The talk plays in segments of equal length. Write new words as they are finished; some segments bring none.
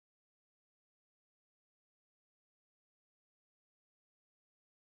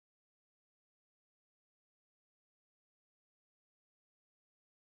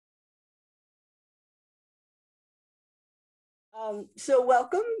So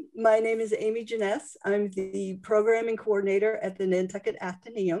welcome. My name is Amy Jenness. I'm the programming coordinator at the Nantucket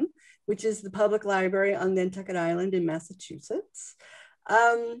Atheneum, which is the public library on Nantucket Island in Massachusetts.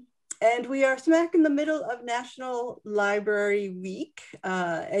 And we are smack in the middle of National Library Week.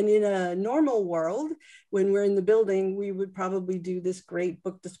 And in a normal world, when we're in the building, we would probably do this great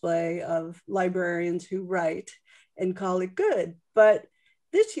book display of librarians who write and call it good. But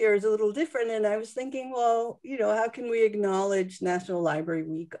this year is a little different. And I was thinking, well, how can we acknowledge National Library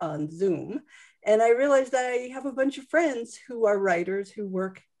Week on Zoom? And I realized that I have a bunch of friends who are writers who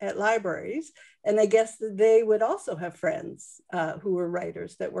work at libraries. And I guess that they would also have friends who were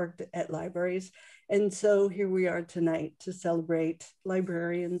writers that worked at libraries. And so here we are tonight to celebrate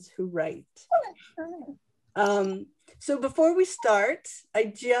librarians who write. So before we start, I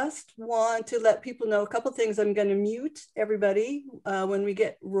just want to let people know a couple things. I'm going to mute everybody when we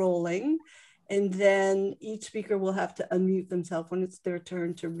get rolling, and then each speaker will have to unmute themselves when it's their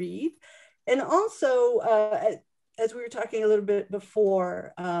turn to read. And also, as we were talking a little bit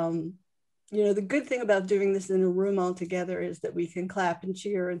before, the good thing about doing this in a room all together is that we can clap and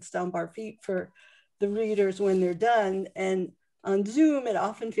cheer and stomp our feet for the readers when they're done. And on Zoom, it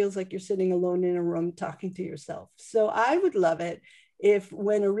often feels like you're sitting alone in a room talking to yourself. So I would love it if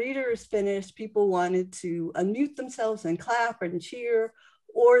when a reader is finished, people wanted to unmute themselves and clap and cheer,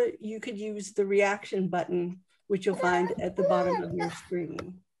 or you could use the reaction button, which you'll find at the bottom of your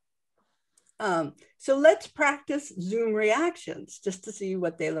screen. So let's practice Zoom reactions just to see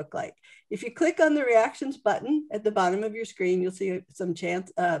what they look like. If you click on the reactions button at the bottom of your screen, you'll see some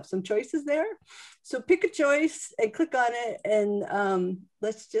choices there. So pick a choice and click on it, and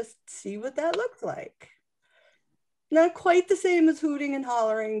let's just see what that looks like. Not quite the same as hooting and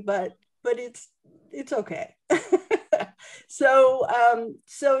hollering, but it's okay. So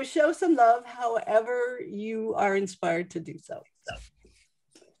show some love however you are inspired to do so.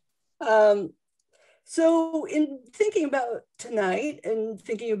 So in thinking about tonight and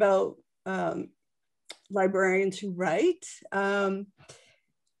thinking about librarians who write, I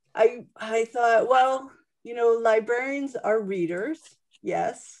thought, well, librarians are readers.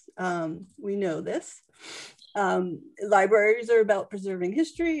 Yes, we know this. Libraries are about preserving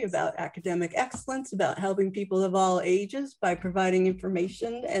history, about academic excellence, about helping people of all ages by providing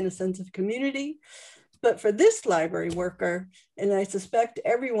information and a sense of community. But for this library worker, and I suspect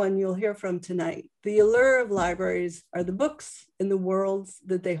everyone you'll hear from tonight, the allure of libraries are the books and the worlds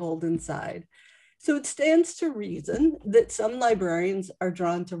that they hold inside. So it stands to reason that some librarians are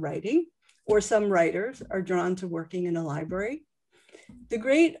drawn to writing, or some writers are drawn to working in a library. The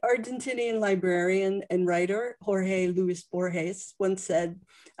great Argentinian librarian and writer Jorge Luis Borges once said,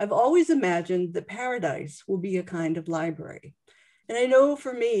 "I've always imagined that paradise will be a kind of library." And I know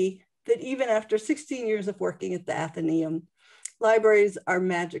for me, that even after 16 years of working at the Atheneum, libraries are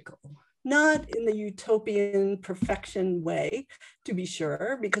magical. Not in the utopian perfection way, to be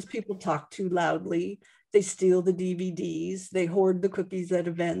sure, because people talk too loudly, they steal the DVDs, they hoard the cookies at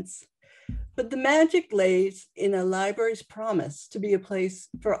events. But the magic lays in a library's promise to be a place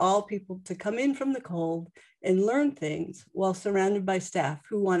for all people to come in from the cold and learn things while surrounded by staff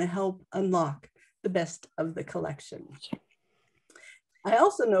who want to help unlock the best of the collection. I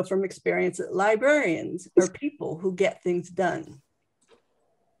also know from experience that librarians are people who get things done.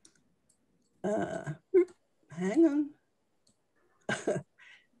 Hang on.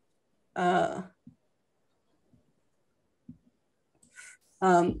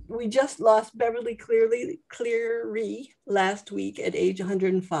 We just lost Beverly Cleary last week at age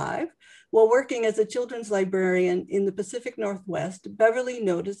 105. While working as a children's librarian in the Pacific Northwest, Beverly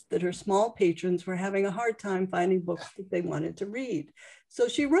noticed that her small patrons were having a hard time finding books that they wanted to read. So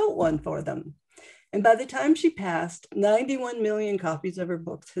she wrote one for them. And by the time she passed, 91 million copies of her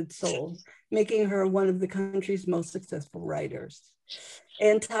books had sold, making her one of the country's most successful writers.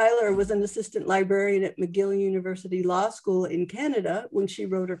 Ann Tyler was an assistant librarian at McGill University Law School in Canada when she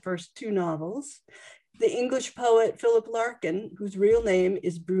wrote her first 2 novels. The English poet Philip Larkin, whose real name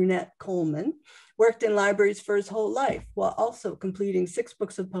is Brunette Coleman, worked in libraries for his whole life while also completing 6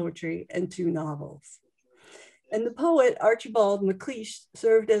 books of poetry and 2 novels. And the poet Archibald MaCleish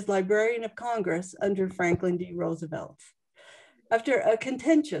served as Librarian of Congress under Franklin D. Roosevelt. After a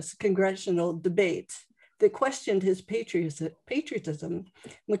contentious congressional debate that questioned his patriotism,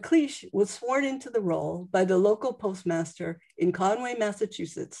 McClintock was sworn into the role by the local postmaster in Conway,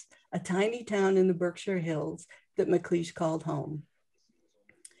 Massachusetts, a tiny town in the Berkshire Hills that McClintock called home.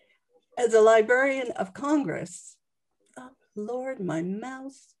 As a Librarian of Congress, oh Lord, my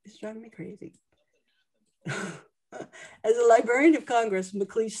mouse is driving me crazy. As a Librarian of Congress,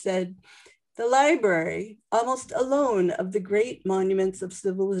 McClintock said, The library, almost alone of the great monuments of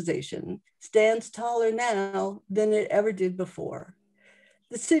civilization, stands taller now than it ever did before.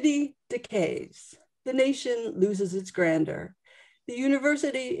 The city decays. The nation loses its grandeur. The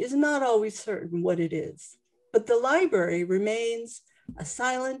university is not always certain what it is, but the library remains a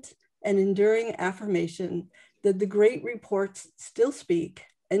silent and enduring affirmation that the great reports still speak,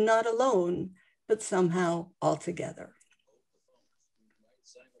 and not alone, but somehow all together.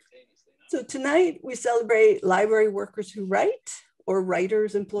 So tonight we celebrate library workers who write, or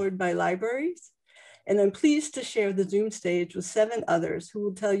writers employed by libraries. And I'm pleased to share the Zoom stage with 7 others who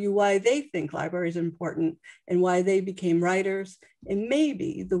will tell you why they think libraries are important and why they became writers, and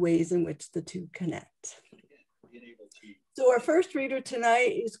maybe the ways in which the two connect. So our first reader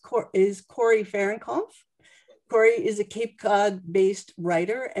tonight is Corey Farenkopf. Corey is a Cape Cod-based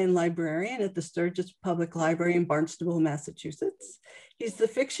writer and librarian at the Sturgis Public Library in Barnstable, Massachusetts. He's the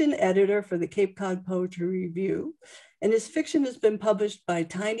fiction editor for the Cape Cod Poetry Review, and his fiction has been published by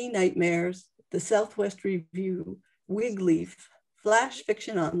Tiny Nightmares, the Southwest Review, Wigleaf, Flash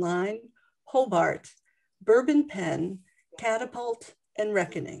Fiction Online, Hobart, Bourbon Pen, Catapult, and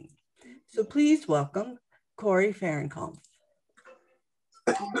Reckoning. So please welcome Corey Farenkopf.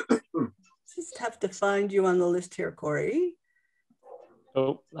 Just have to find you on the list here, Corey.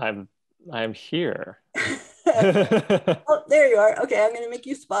 Oh, I'm here. Oh, there you are. Okay, I'm going to make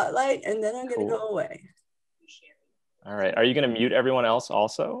you spotlight, and then I'm going to go away. All right. Are you going to mute everyone else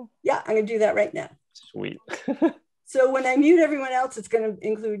also? Yeah, I'm going to do that right now. Sweet. So when I mute everyone else, it's going to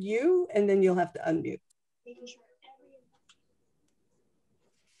include you, and then you'll have to unmute.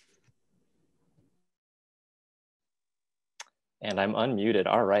 And I'm unmuted.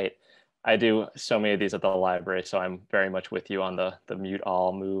 All right. I do so many of these at the library, so I'm very much with you on the mute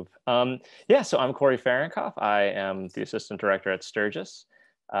all move. Yeah, so I'm Corey Farenkopf. I am the assistant director at Sturgis.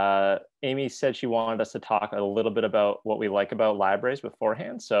 Amy said she wanted us to talk a little bit about what we like about libraries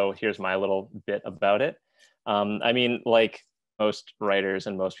beforehand. So here's my little bit about it. I mean, like most writers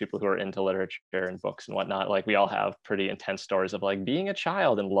and most people who are into literature and books and whatnot, like we all have pretty intense stories of like being a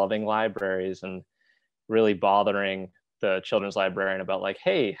child and loving libraries and really bothering the children's librarian about like,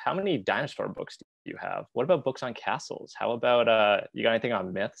 hey, how many dinosaur books do you have? What about books on castles? How about, you got anything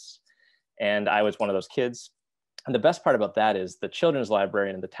on myths? And I was one of those kids. And the best part about that is the children's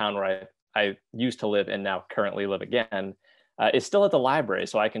librarian in the town where I used to live and now currently live again is still at the library.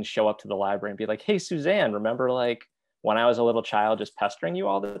 So I can show up to the library and be like, hey, Suzanne, remember like when I was a little child just pestering you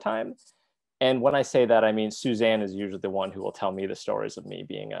all the time? And when I say that, I mean, Suzanne is usually the one who will tell me the stories of me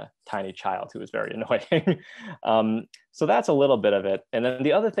being a tiny child who was very annoying. So that's a little bit of it. And then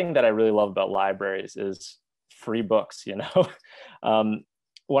the other thing that I really love about libraries is free books, you know?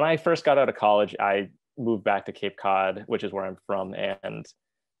 When I first got out of college, I moved back to Cape Cod, which is where I'm from. And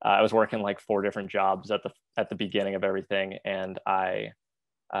I was working like 4 different jobs at the beginning of everything. And I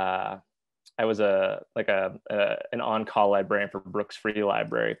was an on-call librarian for Brooks Free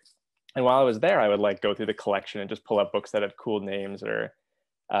Library. And while I was there, I would like go through the collection and just pull up books that had cool names or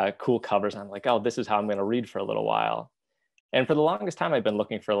cool covers. And I'm like, oh, this is how I'm going to read for a little while. And for the longest time, I've been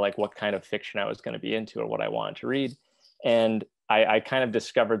looking for like what kind of fiction I was going to be into or what I wanted to read. And I kind of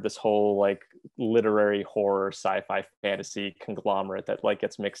discovered this whole like literary horror, sci-fi, fantasy conglomerate that like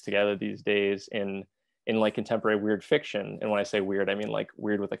gets mixed together these days in like contemporary weird fiction. And when I say weird, I mean like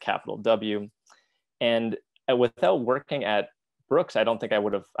weird with a capital W. And without working at Brooks, I don't think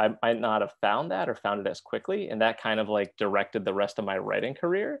I might not have found that or found it as quickly. And that kind of like directed the rest of my writing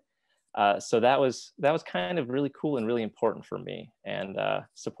career. So that was kind of really cool and really important for me. And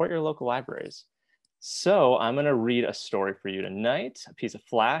support your local libraries. So I'm going to read a story for you tonight, a piece of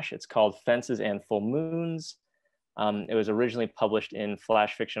Flash. It's called Fences and Full Moons. It was originally published in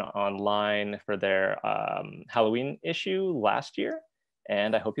Flash Fiction Online for their Halloween issue last year.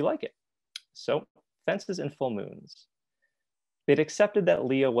 And I hope you like it. So Fences and Full Moons. They'd accepted that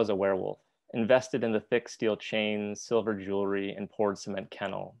Leo was a werewolf, invested in the thick steel chains, silver jewelry, and poured cement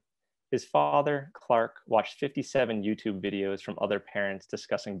kennel. His father, Clark, watched 57 YouTube videos from other parents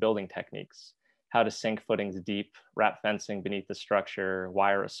discussing building techniques, how to sink footings deep, wrap fencing beneath the structure,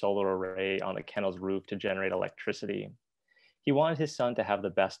 wire a solar array on the kennel's roof to generate electricity. He wanted his son to have the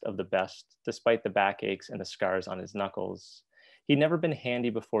best of the best, despite the backaches and the scars on his knuckles. He'd never been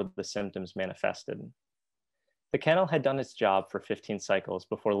handy before the symptoms manifested. The kennel had done its job for 15 cycles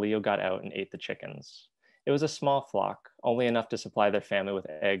before Leo got out and ate the chickens. It was a small flock, only enough to supply their family with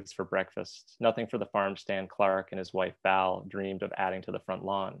eggs for breakfast, nothing for the farm stand Clark and his wife Val dreamed of adding to the front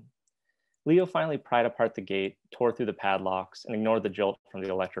lawn. Leo finally pried apart the gate, tore through the padlocks, and ignored the jolt from the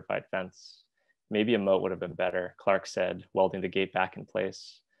electrified fence. Maybe a moat would have been better, Clark said, welding the gate back in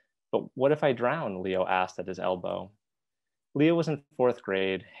place. But what if I drown? Leo asked at his elbow. Leo was in 4th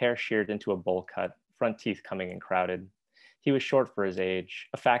grade, hair sheared into a bowl cut, front teeth coming in crowded. He was short for his age,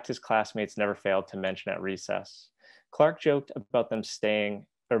 a fact his classmates never failed to mention at recess. Clark joked about them saying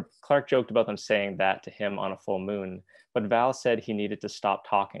that to him on a full moon, but Val said he needed to stop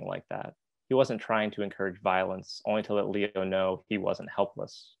talking like that. He wasn't trying to encourage violence, only to let Leo know he wasn't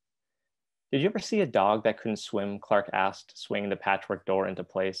helpless. Did you ever see a dog that couldn't swim? Clark asked, swinging the patchwork door into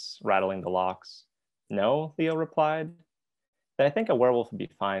place, rattling the locks. No, Leo replied. Then I think a werewolf would be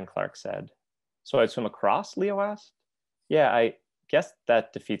fine, Clark said. So I'd swim across? Leo asked. Yeah, I guess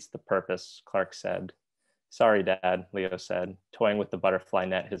that defeats the purpose, Clark said. Sorry, Dad, Leo said, toying with the butterfly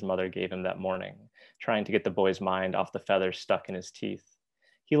net his mother gave him that morning, trying to get the boy's mind off the feathers stuck in his teeth.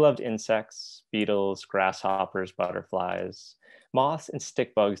 He loved insects, beetles, grasshoppers, butterflies. Moths and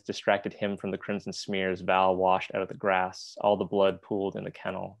stick bugs distracted him from the crimson smears Val washed out of the grass, all the blood pooled in the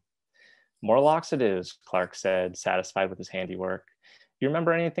kennel. Morlocks it is, Clark said, satisfied with his handiwork. You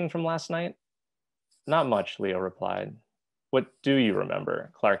remember anything from last night? Not much, Leo replied. What do you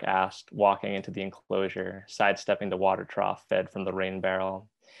remember? Clark asked, walking into the enclosure, sidestepping the water trough fed from the rain barrel.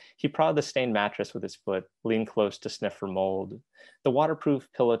 He prodded the stained mattress with his foot, leaned close to sniff for mold. The waterproof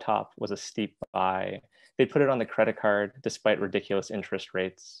pillow top was a steep buy. They'd put it on the credit card, despite ridiculous interest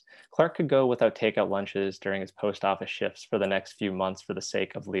rates. Clark could go without takeout lunches during his post office shifts for the next few months for the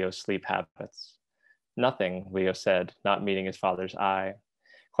sake of Leo's sleep habits. Nothing, Leo said, not meeting his father's eye.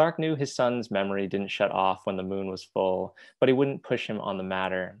 Clark knew his son's memory didn't shut off when the moon was full, but he wouldn't push him on the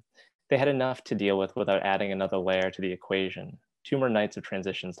matter. They had enough to deal with without adding another layer to the equation. 2 more nights of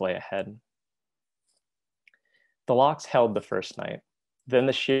transitions lay ahead. The locks held the first night. Then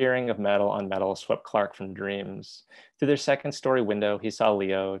the shearing of metal on metal swept Clark from dreams. Through their 2nd-story window, he saw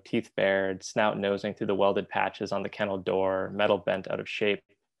Leo, teeth bared, snout nosing through the welded patches on the kennel door, metal bent out of shape.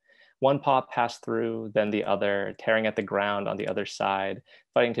 One paw passed through, then the other, tearing at the ground on the other side,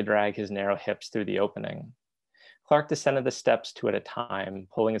 fighting to drag his narrow hips through the opening. Clark descended the steps 2 at a time,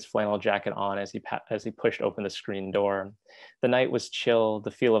 pulling his flannel jacket on as he pushed open the screen door. The night was chill,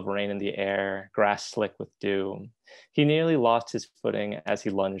 the feel of rain in the air, grass slick with dew. He nearly lost his footing as he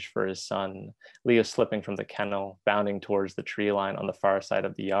lunged for his son, Leo slipping from the kennel, bounding towards the tree line on the far side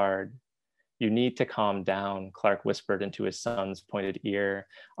of the yard. You need to calm down, Clark whispered into his son's pointed ear,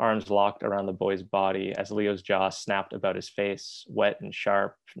 arms locked around the boy's body as Leo's jaw snapped about his face, wet and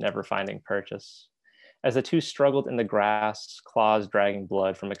sharp, never finding purchase. As the two struggled in the grass, claws dragging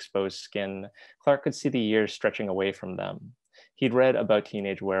blood from exposed skin, Clark could see the years stretching away from them. He'd read about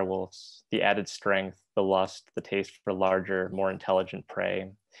teenage werewolves, the added strength, the lust, the taste for larger, more intelligent prey.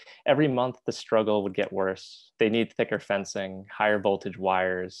 Every month, the struggle would get worse. They need thicker fencing, higher voltage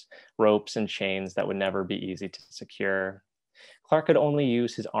wires, ropes and chains that would never be easy to secure. Clark could only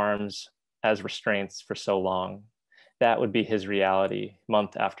use his arms as restraints for so long. That would be his reality,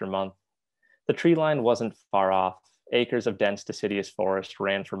 month after month. The tree line wasn't far off. Acres of dense deciduous forest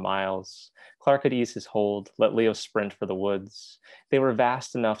ran for miles. Clark could ease his hold, let Leo sprint for the woods. They were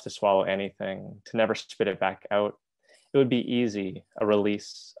vast enough to swallow anything, to never spit it back out. It would be easy, a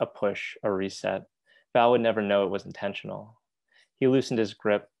release, a push, a reset. Val would never know it was intentional. He loosened his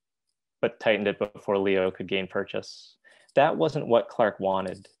grip, but tightened it before Leo could gain purchase. That wasn't what Clark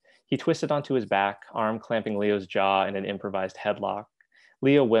wanted. He twisted onto his back, arm clamping Leo's jaw in an improvised headlock.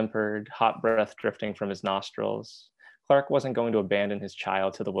 Leo whimpered, hot breath drifting from his nostrils. Clark wasn't going to abandon his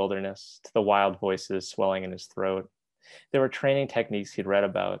child to the wilderness, to the wild voices swelling in his throat. There were training techniques he'd read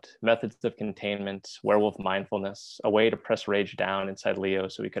about, methods of containment, werewolf mindfulness, a way to press rage down inside Leo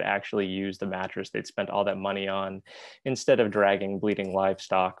so he could actually use the mattress they'd spent all that money on, instead of dragging bleeding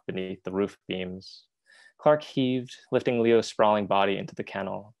livestock beneath the roof beams. Clark heaved, lifting Leo's sprawling body into the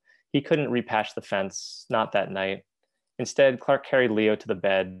kennel. He couldn't repatch the fence, not that night. Instead, Clark carried Leo to the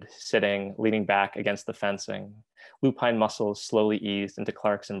bed, sitting, leaning back against the fencing. Lupine muscles slowly eased into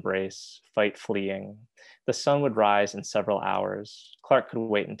Clark's embrace, fight fleeing. The sun would rise in several hours. Clark could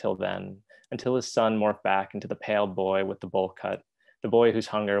wait until then, until his son morphed back into the pale boy with the bowl cut, the boy whose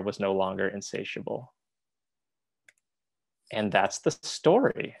hunger was no longer insatiable. And that's the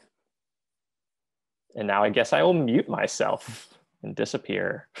story. And now I guess I will mute myself and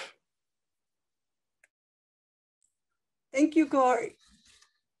disappear. Thank you, Corey.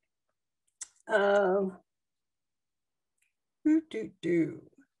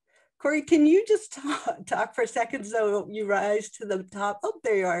 Corey, can you just talk for a second so you rise to the top? Oh,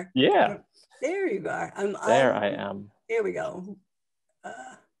 there you are. Yeah. There you are. I am. Here we go.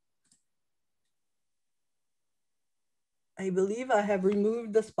 I believe I have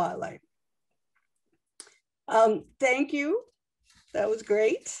removed the spotlight. Thank you. That was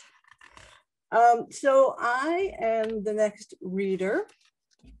great. So I am the next reader,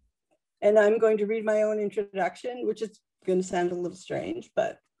 and I'm going to read my own introduction, which is going to sound a little strange,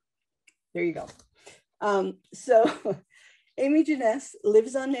 but there you go. So Amy Jenness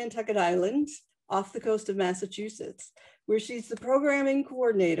lives on Nantucket Island off the coast of Massachusetts, where she's the programming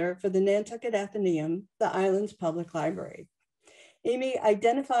coordinator for the Nantucket Atheneum, the island's public library. Amy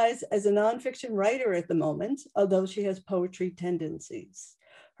identifies as a nonfiction writer at the moment, although she has poetry tendencies.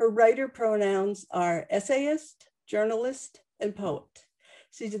 Her writer pronouns are essayist, journalist, and poet.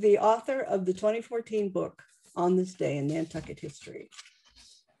 She's the author of the 2014 book, On This Day in Nantucket History.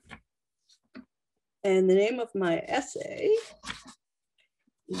 And the name of my essay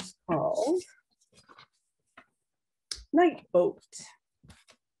is called Night Boat.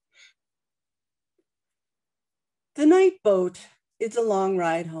 The night boat is a long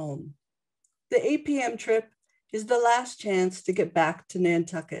ride home. The 8 p.m. trip is the last chance to get back to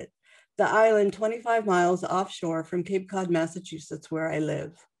Nantucket, the island 25 miles offshore from Cape Cod, Massachusetts, where I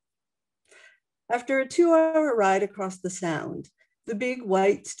live. After a 2-hour ride across the Sound, the big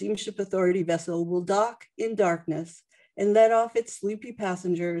white Steamship Authority vessel will dock in darkness and let off its sleepy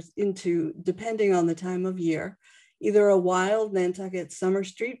passengers into, depending on the time of year, either a wild Nantucket summer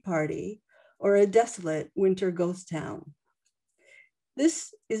street party or a desolate winter ghost town.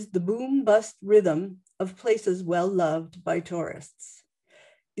 This is the boom-bust rhythm of places well loved by tourists.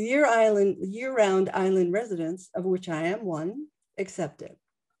 The year-round island residents, of which I am one, accept it.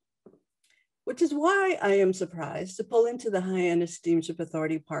 Which is why I am surprised to pull into the Hyannis Steamship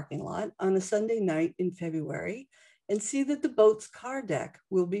Authority parking lot on a Sunday night in February and see that the boat's car deck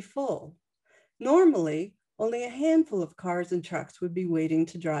will be full. Normally, only a handful of cars and trucks would be waiting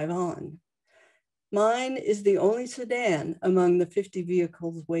to drive on. Mine is the only sedan among the 50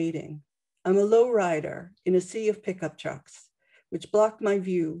 vehicles waiting. I'm a low rider in a sea of pickup trucks, which block my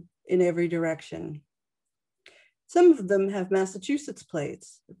view in every direction. Some of them have Massachusetts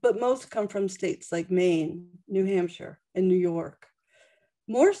plates, but most come from states like Maine, New Hampshire, and New York.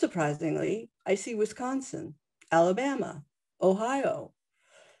 More surprisingly, I see Wisconsin, Alabama, Ohio.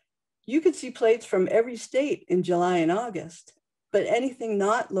 You could see plates from every state in July and August, but anything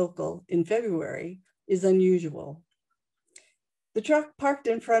not local in February is unusual. The truck parked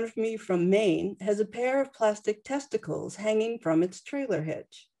in front of me from Maine has a pair of plastic testicles hanging from its trailer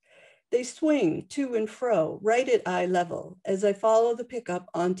hitch. They swing to and fro right at eye level as I follow the pickup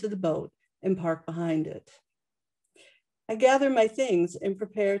onto the boat and park behind it. I gather my things and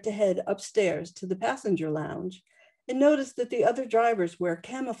prepare to head upstairs to the passenger lounge and notice that the other drivers wear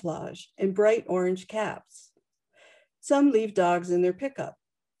camouflage and bright orange caps. Some leave dogs in their pickup.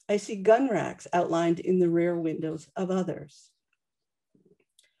 I see gun racks outlined in the rear windows of others.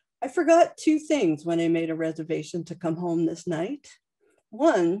 I forgot 2 things when I made a reservation to come home this night.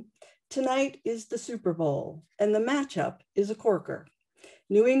 One, tonight is the Super Bowl, and the matchup is a corker.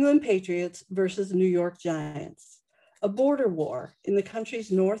 New England Patriots versus New York Giants. A border war in the country's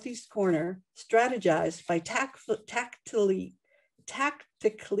northeast corner, strategized by tactically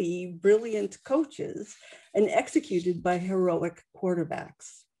brilliant coaches and executed by heroic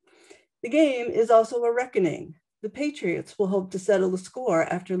quarterbacks. The game is also a reckoning. The Patriots will hope to settle the score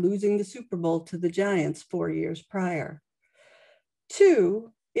after losing the Super Bowl to the Giants 4 years prior.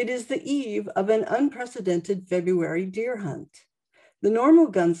 2, it is the eve of an unprecedented February deer hunt. The normal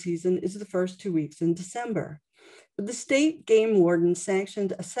gun season is the first 2 weeks in December, but the state game warden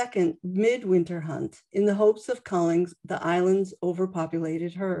sanctioned a second midwinter hunt in the hopes of culling the island's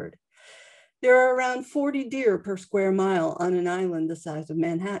overpopulated herd. There are around 40 deer per square mile on an island the size of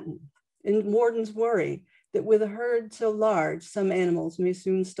Manhattan, and wardens worry that with a herd so large, some animals may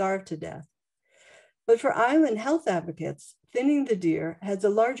soon starve to death. But for island health advocates, thinning the deer has a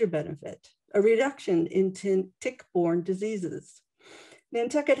larger benefit, a reduction in tick-borne diseases.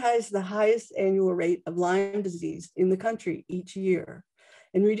 Nantucket has the highest annual rate of Lyme disease in the country each year,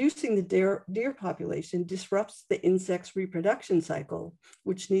 and reducing the deer population disrupts the insect's reproduction cycle,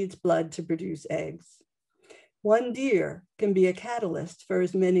 which needs blood to produce eggs. 1 deer can be a catalyst for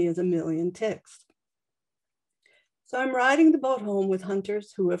as many as 1 million ticks. So I'm riding the boat home with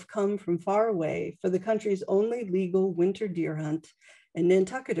hunters who have come from far away for the country's only legal winter deer hunt, and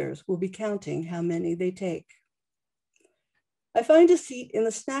Nantucketers will be counting how many they take. I find a seat in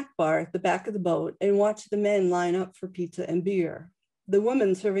the snack bar at the back of the boat and watch the men line up for pizza and beer. The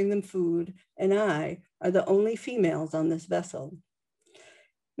woman serving them food and I are the only females on this vessel.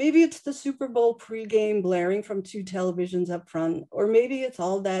 Maybe it's the Super Bowl pregame blaring from 2 televisions up front, or maybe it's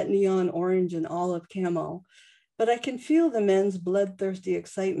all that neon orange and olive camo, but I can feel the men's bloodthirsty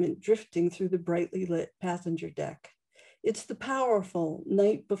excitement drifting through the brightly lit passenger deck. It's the powerful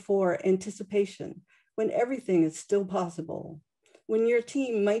night before anticipation, when everything is still possible, when your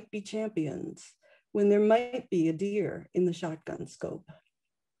team might be champions, when there might be a deer in the shotgun scope.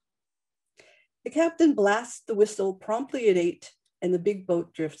 The captain blasts the whistle promptly at 8 and the big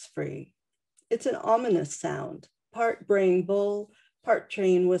boat drifts free. It's an ominous sound, part braying bull, part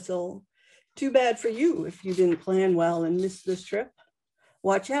train whistle. Too bad for you if you didn't plan well and missed this trip.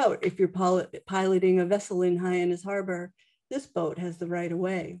 Watch out if you're piloting a vessel in Hyannis Harbor. This boat has the right of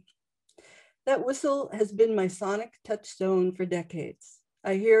way. That whistle has been my sonic touchstone for decades.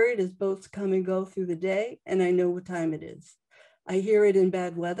 I hear it as boats come and go through the day, and I know what time it is. I hear it in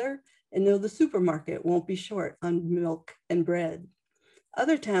bad weather and know the supermarket won't be short on milk and bread.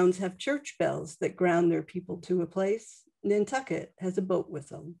 Other towns have church bells that ground their people to a place. Nantucket has a boat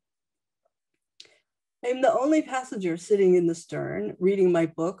whistle. I'm the only passenger sitting in the stern, reading my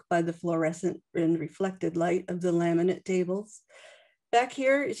book by the fluorescent and reflected light of the laminate tables. Back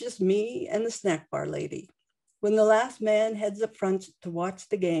here, it's just me and the snack bar lady. When the last man heads up front to watch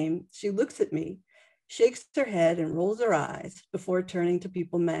the game, she looks at me, shakes her head and rolls her eyes before turning to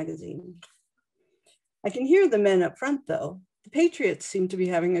People magazine. I can hear the men up front though. The Patriots seem to be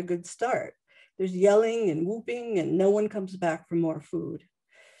having a good start. There's yelling and whooping and no one comes back for more food.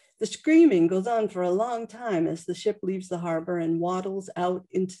 The screaming goes on for a long time as the ship leaves the harbor and waddles out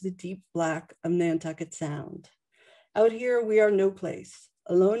into the deep black of Nantucket Sound. Out here, we are no place,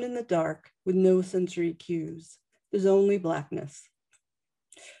 alone in the dark with no sensory cues. There's only blackness.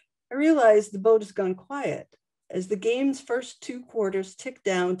 I realize the boat has gone quiet. As the game's first 2 quarters tick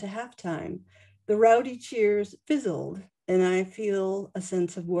down to halftime, the rowdy cheers fizzled, and I feel a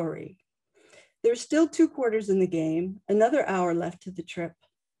sense of worry. There's still 2 quarters in the game, another hour left to the trip.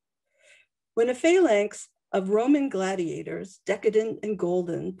 When a phalanx of Roman gladiators, decadent and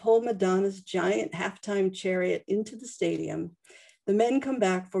golden, pull Madonna's giant halftime chariot into the stadium, the men come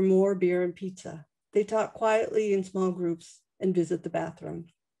back for more beer and pizza. They talk quietly in small groups and visit the bathroom.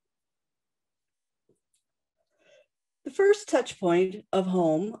 The first touch point of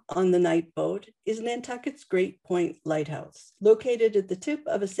home on the night boat is Nantucket's Great Point Lighthouse, located at the tip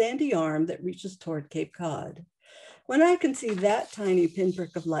of a sandy arm that reaches toward Cape Cod. When I can see that tiny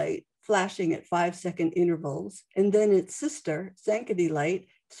pinprick of light flashing at 5-second intervals, and then its sister, Sankaty Light,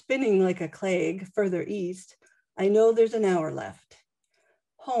 spinning like a clag further east, I know there's an hour left.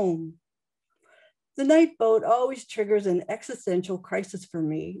 Home. The night boat always triggers an existential crisis for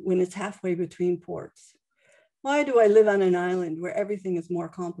me when it's halfway between ports. Why do I live on an island where everything is more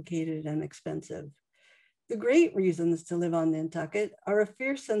complicated and expensive? The great reasons to live on Nantucket are a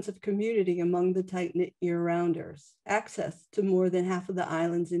fierce sense of community among the tight-knit year-rounders, access to more than half of the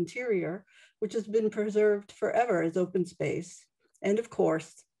island's interior, which has been preserved forever as open space, and of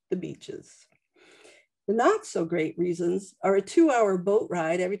course, the beaches. The not so great reasons are a 2-hour boat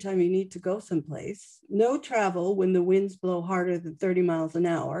ride every time you need to go someplace, no travel when the winds blow harder than 30 miles an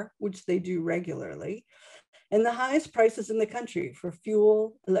hour, which they do regularly, and the highest prices in the country for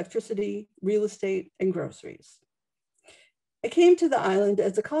fuel, electricity, real estate, and groceries. I came to the island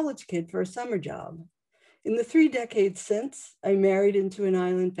as a college kid for a summer job. In the 3 decades since, I married into an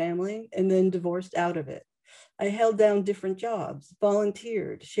island family and then divorced out of it. I held down different jobs,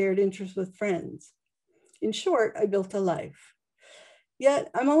 volunteered, shared interests with friends. In short, I built a life.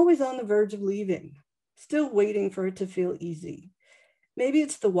 Yet I'm always on the verge of leaving, still waiting for it to feel easy. Maybe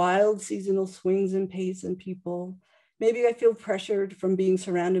it's the wild seasonal swings in pace and people. Maybe I feel pressured from being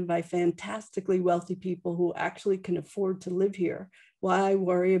surrounded by fantastically wealthy people who actually can afford to live here, while I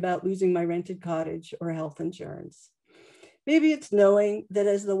worry about losing my rented cottage or health insurance. Maybe it's knowing that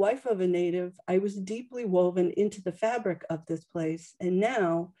as the wife of a native, I was deeply woven into the fabric of this place. And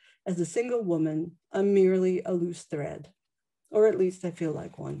now, as a single woman, I'm merely a loose thread, or at least I feel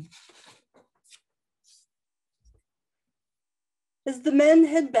like one. As the men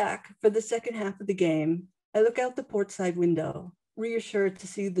head back for the second half of the game, I look out the portside window, reassured to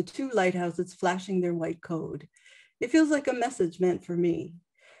see the 2 lighthouses flashing their white code. It feels like a message meant for me.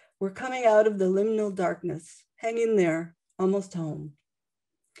 We're coming out of the liminal darkness. Hang in there, almost home.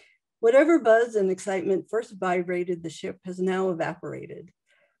 Whatever buzz and excitement first vibrated the ship has now evaporated.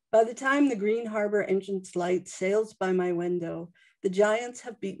 By the time the Green Harbor entrance light sails by my window, the Giants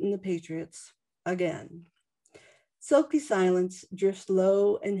have beaten the Patriots again. Silky silence drifts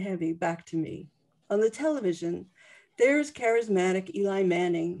low and heavy back to me. On the television, there's charismatic Eli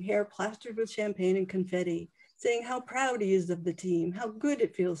Manning, hair plastered with champagne and confetti, saying how proud he is of the team, how good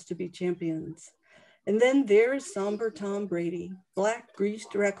it feels to be champions. And then there's somber Tom Brady, black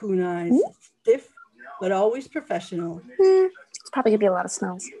greased raccoon eyes, stiff, but always professional. It's probably gonna be a lot of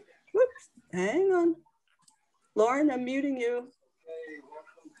smells. Whoops, hang on. Lauren, I'm muting you.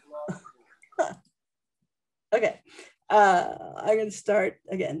 Okay, I'm going to start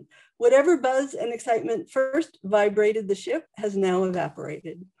again. Whatever buzz and excitement first vibrated the ship has now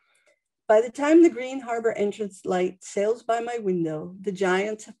evaporated. By the time the Green Harbor entrance light sails by my window, the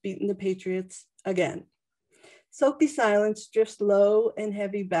Giants have beaten the Patriots again. Soapy silence drifts low and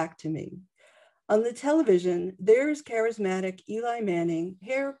heavy back to me. On the television, there is charismatic Eli Manning,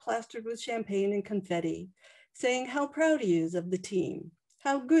 hair plastered with champagne and confetti, saying how proud he is of the team,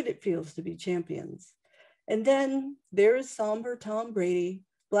 how good it feels to be champions. And then there is somber Tom Brady,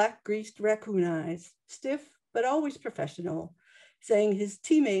 black greased raccoon eyes, stiff but always professional, saying his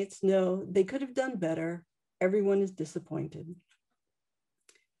teammates know they could have done better. Everyone is disappointed.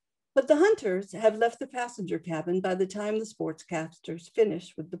 But the hunters have left the passenger cabin by the time the sportscasters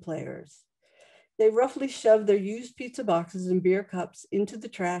finish with the players. They roughly shove their used pizza boxes and beer cups into the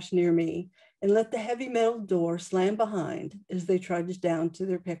trash near me and let the heavy metal door slam behind as they trudge down to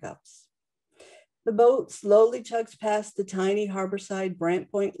their pickups. The boat slowly chugs past the tiny harborside Brant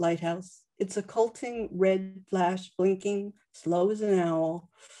Point lighthouse, its occulting red flash blinking, slow as an owl,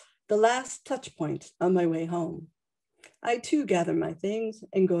 the last touch point on my way home. I too gather my things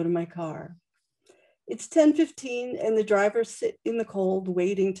and go to my car. It's 10:15 and the drivers sit in the cold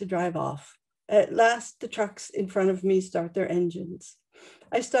waiting to drive off. At last, the trucks in front of me start their engines.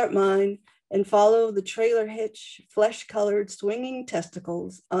 I start mine and follow the trailer hitch, flesh-colored swinging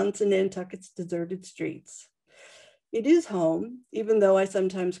testicles onto Nantucket's deserted streets. It is home, even though I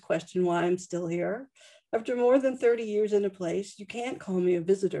sometimes question why I'm still here. After more than 30 years in a place, you can't call me a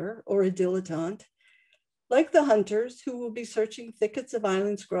visitor or a dilettante. Like the hunters who will be searching thickets of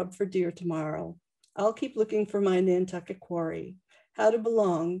island scrub for deer tomorrow, I'll keep looking for my Nantucket quarry, how to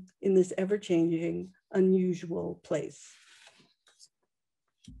belong in this ever-changing, unusual place.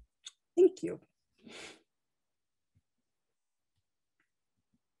 Thank you.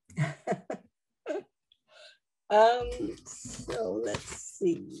 So let's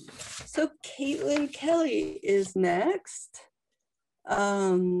see. So Caitlin Kelley is next.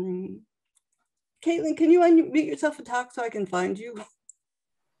 Caitlin, can you unmute yourself and talk so I can find you?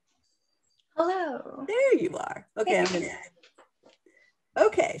 Hello. There you are. Okay,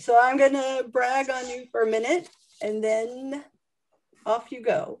 Okay, so I'm gonna brag on you for a minute and then off you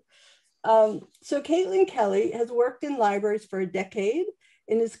go. So Caitlin Kelley has worked in libraries for a decade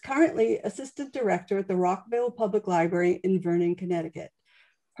and is currently assistant director at the Rockville Public Library in Vernon, Connecticut.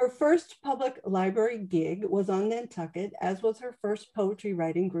 Her first public library gig was on Nantucket, as was her first poetry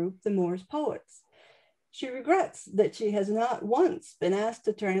writing group, the Moore's Poets. She regrets that she has not once been asked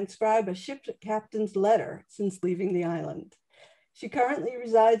to transcribe a ship captain's letter since leaving the island. She currently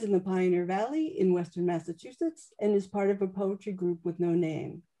resides in the Pioneer Valley in Western Massachusetts and is part of a poetry group with no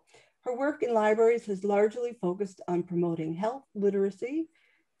name. Her work in libraries has largely focused on promoting health literacy,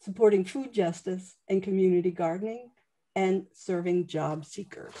 supporting food justice and community gardening, and serving job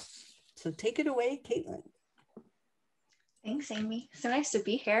seekers. So take it away, Caitlin. Thanks, Amy. So nice to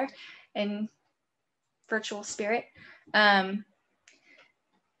be here in virtual spirit.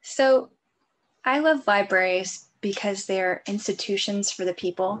 So I love libraries because they're institutions for the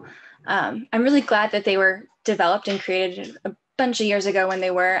people. I'm really glad that they were developed and created a bunch of years ago when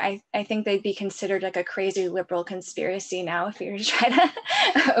they were. I think they'd be considered like a crazy liberal conspiracy now if we were to try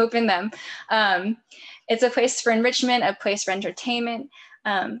to open them. It's a place for enrichment, a place for entertainment,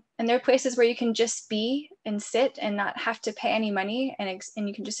 and they're places where you can just be and sit and not have to pay any money and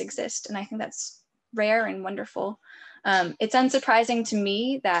you can just exist. And I think that's rare and wonderful. It's unsurprising to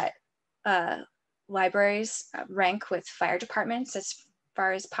me that libraries rank with fire departments as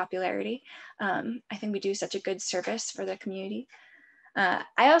far as popularity. I think we do such a good service for the community. I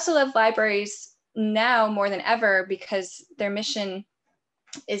also love libraries now more than ever because their mission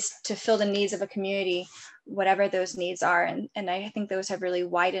is to fill the needs of a community, whatever those needs are. And I think those have really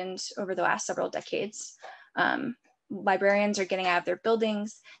widened over the last several decades. Librarians are getting out of their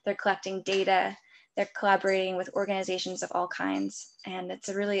buildings, they're collecting data, they're collaborating with organizations of all kinds. And it's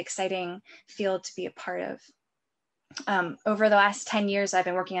a really exciting field to be a part of. Over the last 10 years, I've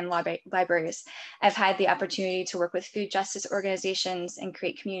been working in libraries. I've had the opportunity to work with food justice organizations and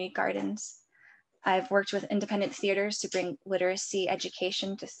create community gardens. I've worked with independent theaters to bring literacy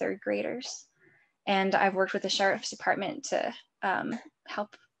education to third graders. And I've worked with the Sheriff's Department to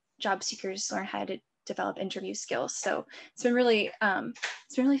help job seekers learn how to develop interview skills. So it's been really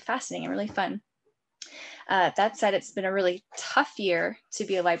fascinating and really fun. That said, it's been a really tough year to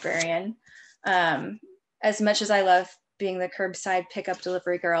be a librarian. As much as I love being the curbside pickup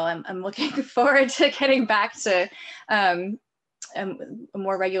delivery girl, I'm looking forward to getting back to a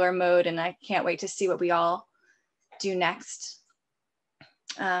more regular mode, and I can't wait to see what we all do next.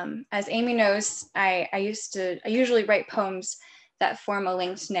 As Amy knows, I usually write poems that form a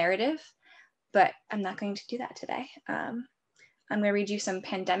linked narrative, but I'm not going to do that today. I'm going to read you some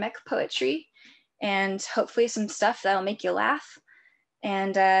pandemic poetry and hopefully some stuff that'll make you laugh.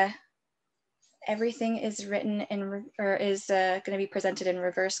 And everything is written in, going to be presented in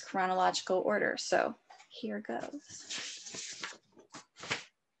reverse chronological order. So here goes.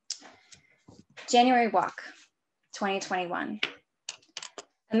 January walk, 2021.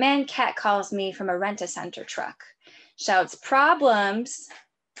 A man catcalls me from a rent-a-center truck, shouts problems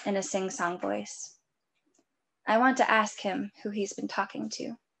in a sing-song voice. I want to ask him who he's been talking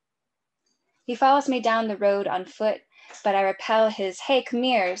to. He follows me down the road on foot, but I repel his hey, come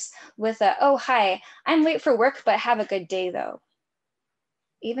here's with a, oh, hi, I'm late for work, but have a good day though.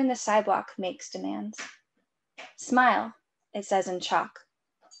 Even the sidewalk makes demands. Smile, it says in chalk,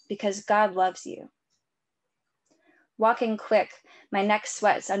 because God loves you. Walking quick, my neck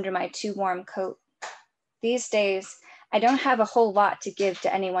sweats under my too warm coat. These days, I don't have a whole lot to give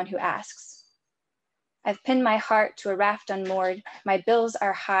to anyone who asks. I've pinned my heart to a raft unmoored, my bills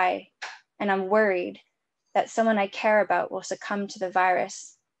are high, and I'm worried that someone I care about will succumb to the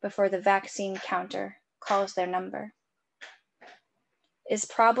virus before the vaccine counter calls their number. Is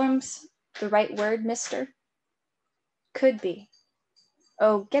problems the right word, mister? Could be.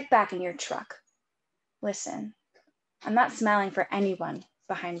 Oh, get back in your truck. Listen, I'm not smiling for anyone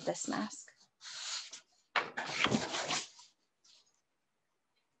behind this mask.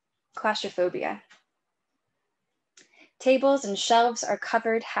 Claustrophobia. Tables and shelves are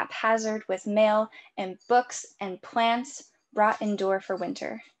covered haphazard with mail and books and plants brought indoor for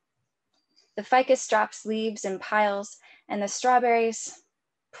winter. The ficus drops leaves in piles, and the strawberries,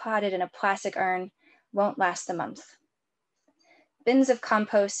 potted in a plastic urn, won't last the month. Bins of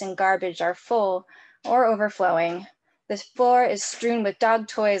compost and garbage are full or overflowing. The floor is strewn with dog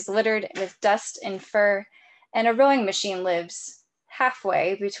toys littered with dust and fur, and a rowing machine lives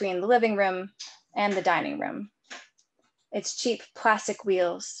halfway between the living room and the dining room. Its cheap plastic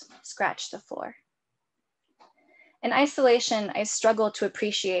wheels scratch the floor. In isolation, I struggle to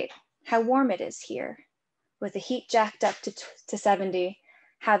appreciate how warm it is here, with the heat jacked up to 70,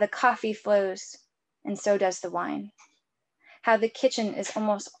 how the coffee flows, and so does the wine, how the kitchen is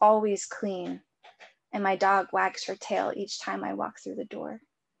almost always clean, and my dog wags her tail each time I walk through the door.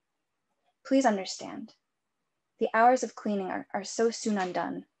 Please understand, the hours of cleaning are so soon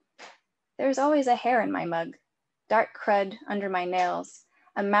undone. There's always a hair in my mug, dark crud under my nails.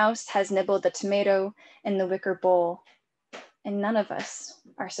 A mouse has nibbled the tomato in the wicker bowl, and none of us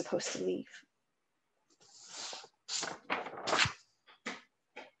are supposed to leave.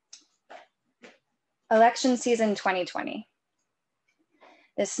 Election season 2020.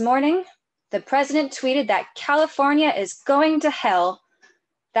 This morning, the president tweeted that California is going to hell,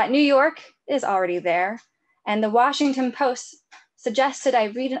 that New York is already there, and the Washington Post suggested I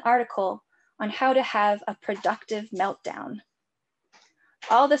read an article on how to have a productive meltdown.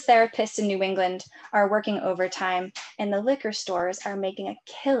 All the therapists in New England are working overtime, and the liquor stores are making a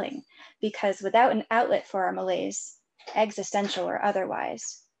killing because without an outlet for our malaise, existential or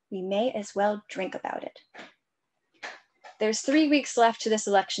otherwise, we may as well drink about it. There's 3 weeks left to this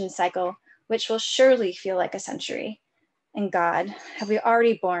election cycle, which will surely feel like a century. And God, have we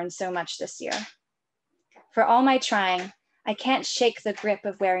already borne so much this year? For all my trying, I can't shake the grip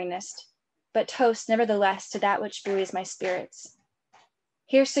of weariness, but toast nevertheless to that which buoys my spirits.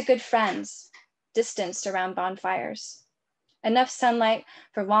 Here's to good friends, distanced around bonfires. Enough sunlight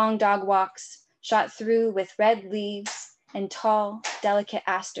for long dog walks, shot through with red leaves and tall, delicate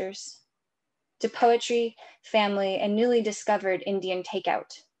asters. To poetry, family, and newly discovered Indian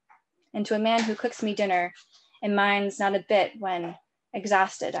takeout. And to a man who cooks me dinner and minds not a bit when,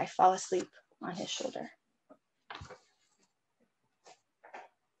 exhausted, I fall asleep on his shoulder.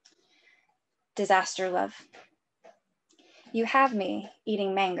 Disaster love. You have me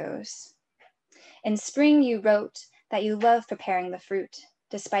eating mangoes. In spring, you wrote that you love preparing the fruit,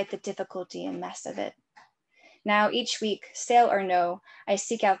 despite the difficulty and mess of it. Now, each week, sale or no, I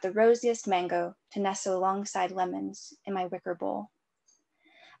seek out the rosiest mango to nestle alongside lemons in my wicker bowl.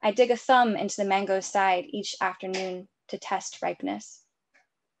 I dig a thumb into the mango's side each afternoon to test ripeness.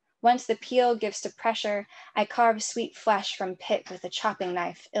 Once the peel gives to pressure, I carve sweet flesh from pit with a chopping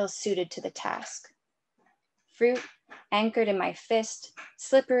knife ill-suited to the task. Fruit, anchored in my fist,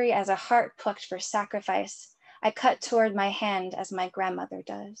 slippery as a heart plucked for sacrifice, I cut toward my hand as my grandmother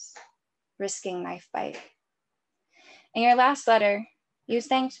does, risking knife bite. In your last letter, you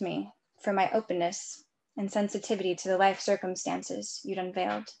thanked me for my openness and sensitivity to the life circumstances you'd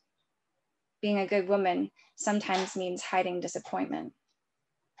unveiled. being a good woman sometimes means hiding disappointment.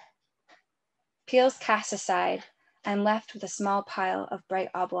 Peels cast aside, I'm left with a small pile of bright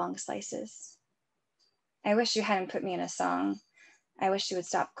oblong slices. I wish you hadn't put me in a song. I wish you would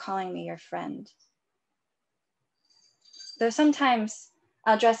stop calling me your friend. Though sometimes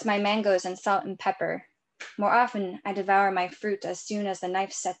I'll dress my mangoes in salt and pepper. More often, I devour my fruit as soon as the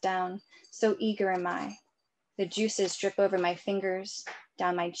knife's set down, so eager am I. The juices drip over my fingers,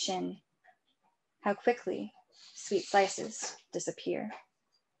 down my chin. How quickly sweet slices disappear.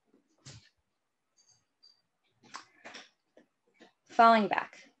 Falling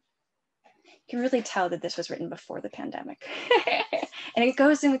back. You can really tell that this was written before the pandemic. And it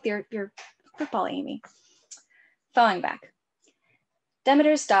goes in with your football, Amy. Falling back.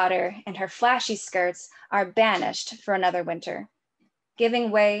 Demeter's daughter and her flashy skirts are banished for another winter, giving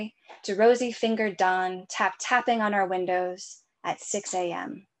way to rosy-fingered dawn tapping on our windows at 6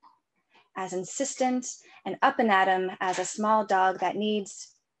 a.m. As insistent and up and at 'em as a small dog that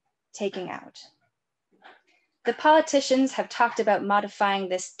needs taking out. The politicians have talked about modifying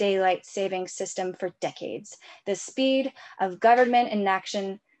this daylight saving system for decades. The speed of government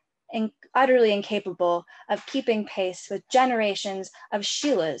inaction utterly incapable of keeping pace with generations of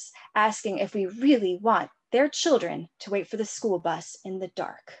Sheilas asking if we really want their children to wait for the school bus in the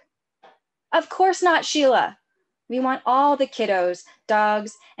dark. Of course not, Sheila. We want all the kiddos,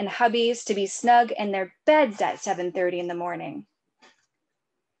 dogs, and hubbies to be snug in their beds at 7:30 in the morning.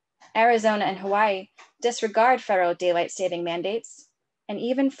 Arizona and Hawaii disregard federal daylight saving mandates, and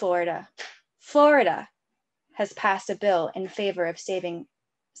even Florida has passed a bill in favor of saving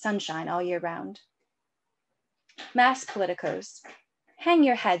sunshine all year round. Mass politicos, hang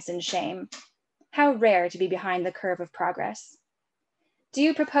your heads in shame. How rare to be behind the curve of progress. Do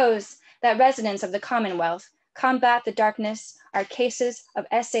you propose that residents of the Commonwealth combat the darkness are cases of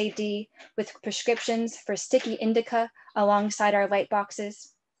SAD with prescriptions for sticky indica alongside our light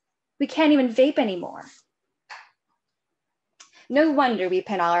boxes? We can't even vape anymore. No wonder we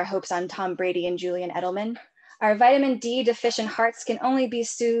pin all our hopes on Tom Brady and Julian Edelman. Our vitamin D deficient hearts can only be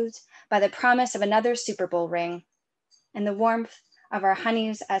soothed by the promise of another Super Bowl ring and the warmth of our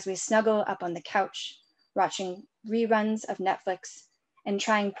honeys as we snuggle up on the couch, watching reruns of Netflix and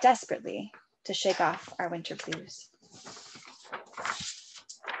trying desperately to shake off our winter blues.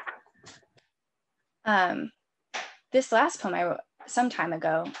 This last poem I wrote some time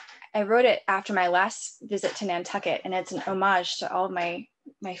ago. I wrote it after my last visit to Nantucket, and it's an homage to all of my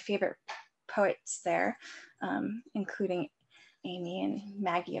favorite poets there, including Amy and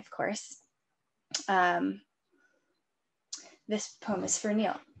Maggie, of course. This poem is for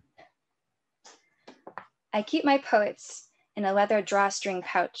Neil. I keep my poets in a leather drawstring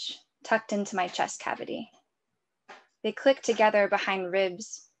pouch tucked into my chest cavity. They click together behind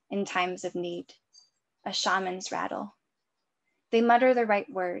ribs in times of need, a shaman's rattle. They mutter the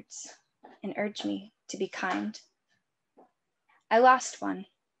right words and urge me to be kind. I lost one.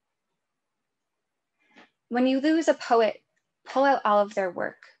 When you lose a poet, pull out all of their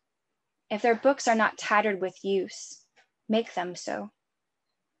work. If their books are not tattered with use, make them so.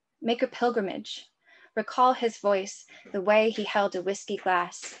 Make a pilgrimage. Recall his voice, the way he held a whiskey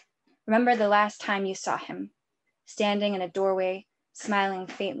glass. Remember the last time you saw him, standing in a doorway, smiling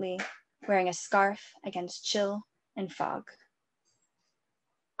faintly, wearing a scarf against chill and fog.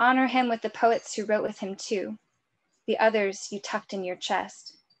 Honor him with the poets who wrote with him too, the others you tucked in your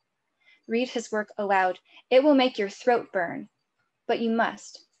chest. Read his work aloud. It will make your throat burn, but you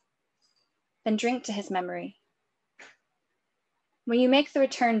must. Then drink to his memory. When you make the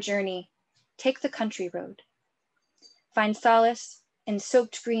return journey, take the country road. Find solace in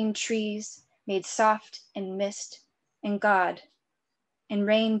soaked green trees made soft in mist, and God, in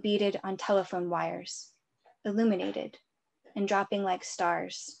rain beaded on telephone wires, illuminated and dropping like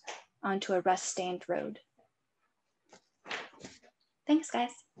stars onto a rust-stained road. Thanks,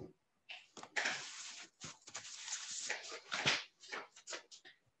 guys.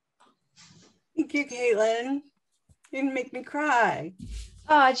 Thank you, Caitlin. You didn't make me cry.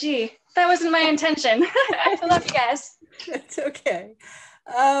 Oh, gee, that wasn't my intention. I love you guys. It's okay.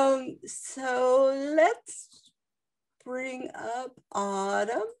 So let's bring up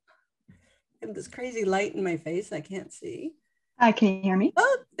Autumn. I have this crazy light in my face. I can't see. Can you hear me?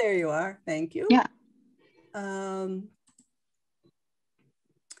 Oh, there you are. Thank you. Yeah. Oh,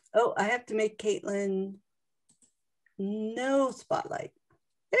 I have to make Caitlin no spotlight.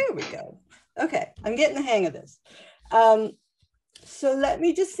 There we go. Okay, I'm getting the hang of this. So let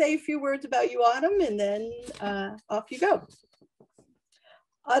me just say a few words about you, Autumn, and then off you go.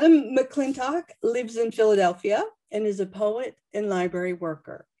 Autumn McClintock lives in Philadelphia and is a poet and library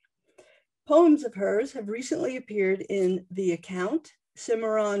worker. Poems of hers have recently appeared in The Account,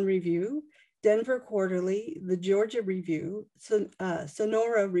 Cimarron Review, Denver Quarterly, the Georgia Review,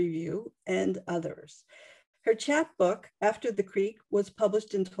 Sonora Review, and others. Her chapbook, After the Creek, was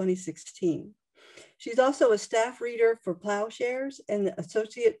published in 2016. She's also a staff reader for Plowshares and the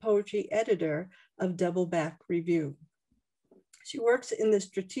associate poetry editor of Doubleback Review. She works in the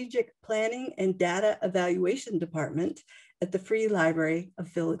Strategic Planning and Data Evaluation Department at the Free Library of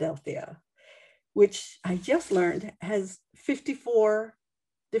Philadelphia, which I just learned has 54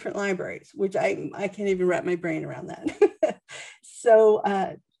 different libraries, which I can't even wrap my brain around that. So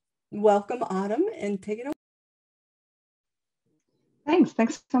welcome, Autumn, and take it over.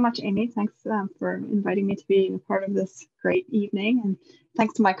 Thanks so much, Amy. Thanks for inviting me to be a part of this great evening. And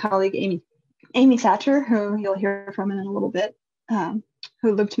thanks to my colleague, Amy Thatcher, who you'll hear from in a little bit,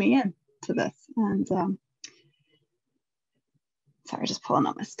 who looped me in to this. And sorry, just pulling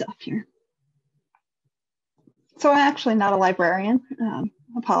up my stuff here. So I'm actually not a librarian.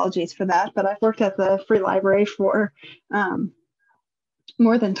 Apologies for that, but I've worked at the Free Library for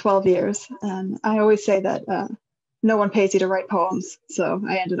more than 12 years. And I always say that no one pays you to write poems. So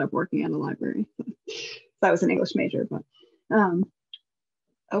I ended up working at a library. So I was an English major, but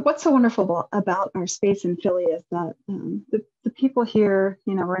what's so wonderful about our space in Philly is that the people here,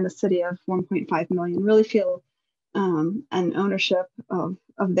 we're in a city of 1.5 million, really feel an ownership of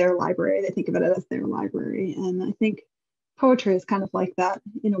their library. They think of it as their library. And I think poetry is kind of like that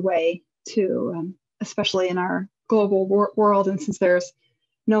in a way too, especially in our global world. And since there's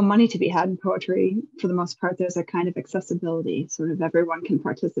no money to be had in poetry, for the most part, there's a kind of accessibility, sort of everyone can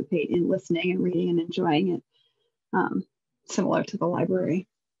participate in listening and reading and enjoying it, similar to the library.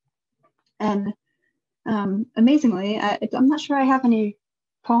 And amazingly, I'm not sure I have any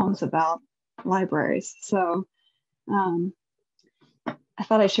poems about libraries. So I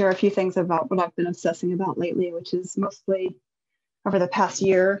thought I'd share a few things about what I've been obsessing about lately, which is mostly over the past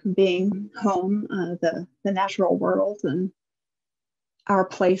year being home, the natural world and our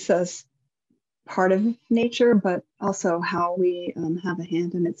place as part of nature, but also how we have a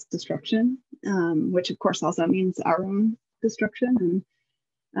hand in its destruction, which of course also means our own destruction.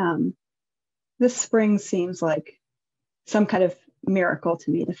 And this spring seems like some kind of miracle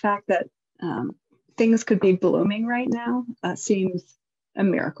to me. The fact that things could be blooming right now seems a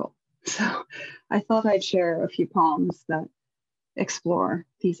miracle. So I thought I'd share a few poems that explore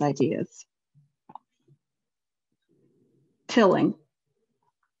these ideas. Tilling.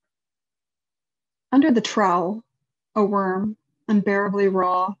 Under the trowel, a worm, unbearably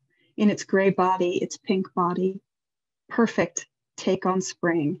raw, in its gray body, its pink body, perfect take on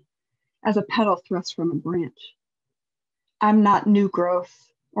spring, as a petal thrust from a branch. I'm not new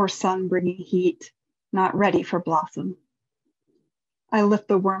growth or sun bringing heat, not ready for blossom. I lift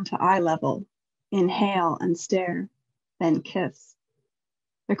the worm to eye level, inhale and stare, then kiss.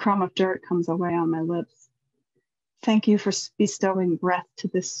 The crumb of dirt comes away on my lips. Thank you for bestowing breath to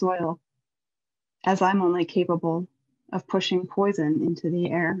this soil, as I'm only capable of pushing poison into the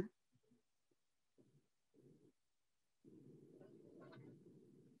air.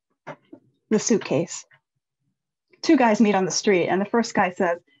 The suitcase. Two guys meet on the street, and the first guy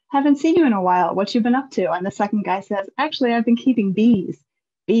says, "Haven't seen you in a while. What you been up to?" And the second guy says, "Actually, I've been keeping bees."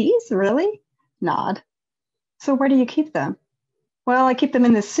 "Bees? Really?" Nod. "So where do you keep them?" "Well, I keep them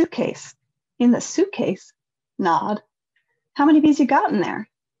in this suitcase." "In the suitcase?" Nod. "How many bees you got in there?"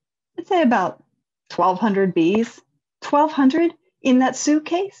 "I'd say about 1,200 bees." 1,200 in that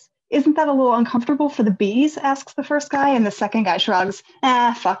suitcase? Isn't that a little uncomfortable for the bees? Asks the first guy, and the second guy shrugs.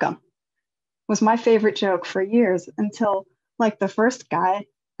 Fuck them. Was my favorite joke for years until, like the first guy,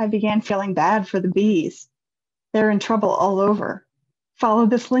 I began feeling bad for the bees. They're in trouble all over. Follow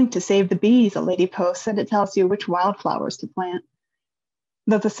this link to save the bees, a lady posts, and it tells you which wildflowers to plant.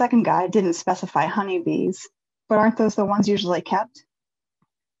 Though the second guy didn't specify honeybees, but aren't those the ones usually kept?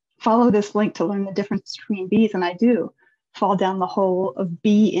 Follow this link to learn the difference between bees, and I do fall down the hole of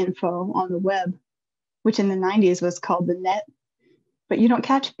bee info on the web, which in the 90s was called the net. But you don't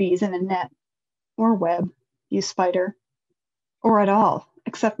catch bees in a net or web, you spider, or at all,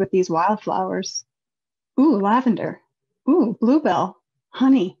 except with these wildflowers. Ooh, lavender. Ooh, bluebell.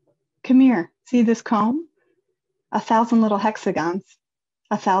 Honey. Come here. See this comb? 1,000 little hexagons.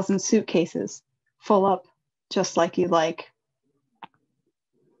 1,000 suitcases, full up just like you like.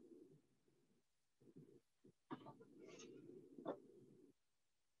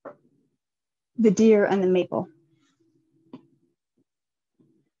 The Deer and the Maple.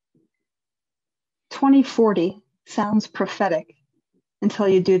 2040 sounds prophetic until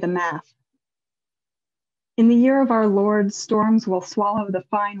you do the math. In the year of our Lord, storms will swallow the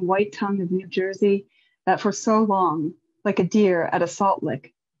fine white tongue of New Jersey that for so long, like a deer at a salt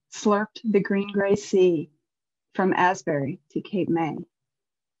lick, slurped the green-gray sea from Asbury to Cape May.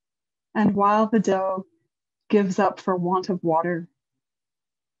 And while the doe gives up for want of water,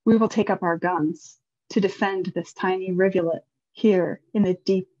 we will take up our guns to defend this tiny rivulet here in the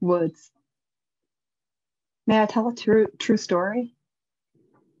deep woods. May I tell a true story?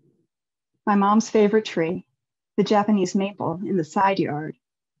 My mom's favorite tree, the Japanese maple in the side yard,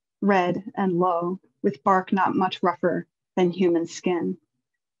 red and low, with bark not much rougher than human skin.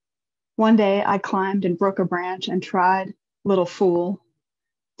 One day I climbed and broke a branch and tried, little fool,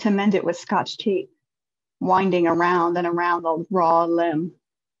 to mend it with Scotch tape, winding around and around the raw limb.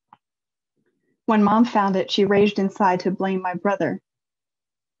 When Mom found it, she raged inside to blame my brother,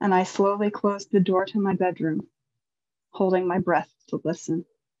 and I slowly closed the door to my bedroom, holding my breath to listen.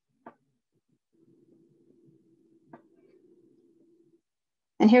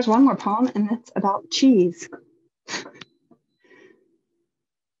 And here's one more poem, and it's about cheese.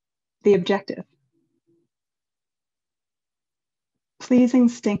 The objective. Pleasing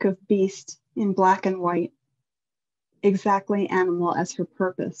stink of beast in black and white, exactly animal as her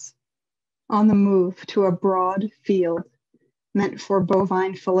purpose, on the move to a broad field meant for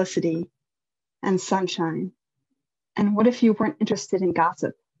bovine felicity and sunshine. And what if you weren't interested in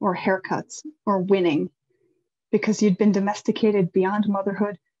gossip or haircuts or winning because you'd been domesticated beyond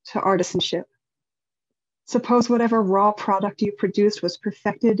motherhood to artisanship? Suppose whatever raw product you produced was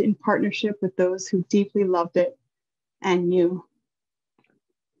perfected in partnership with those who deeply loved it and you.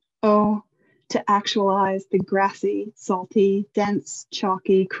 Oh, to actualize the grassy, salty, dense,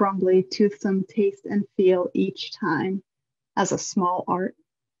 chalky, crumbly, toothsome taste and feel each time as a small art.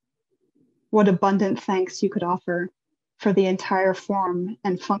 What abundant thanks you could offer for the entire form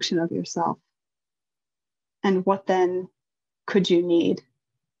and function of yourself. And what then could you need?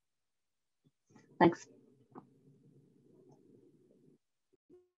 Thanks.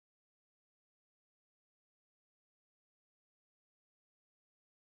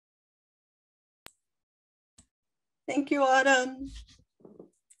 Thank you, Autumn.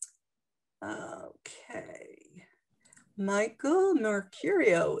 Okay. Michael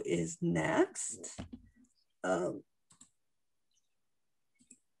Mercurio is next. Let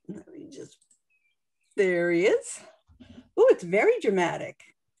me just, there he is. Oh, it's very dramatic.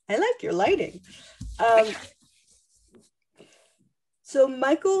 I like your lighting. So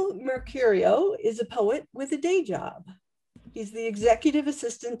Michael Mercurio is a poet with a day job. He's the executive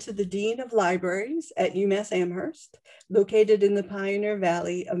assistant to the Dean of Libraries at UMass Amherst, located in the Pioneer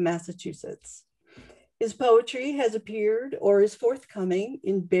Valley of Massachusetts. His poetry has appeared or is forthcoming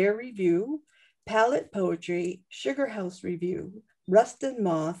in Bear Review, Palette Poetry, Sugar House Review, Rust and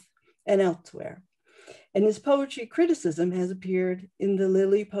Moth, and elsewhere. And his poetry criticism has appeared in the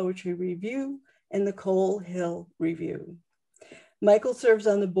Lily Poetry Review and the Coal Hill Review. Michael serves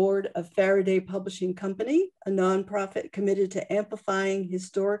on the board of Faraday Publishing Company, a nonprofit committed to amplifying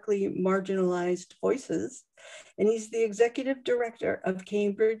historically marginalized voices. And he's the executive director of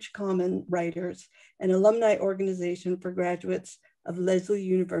Cambridge Common Writers, an alumni organization for graduates of Lesley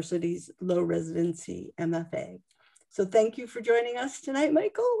University's low residency MFA. So thank you for joining us tonight,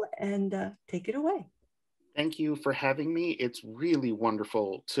 Michael, and take it away. Thank you for having me. It's really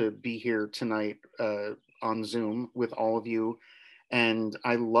wonderful to be here tonight on Zoom with all of you. And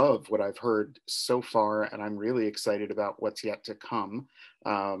I love what I've heard so far, and I'm really excited about what's yet to come.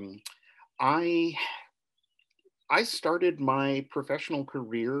 I started my professional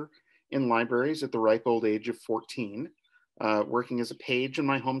career in libraries at the ripe old age of 14, working as a page in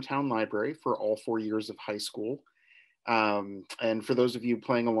my hometown library for all 4 years of high school. And for those of you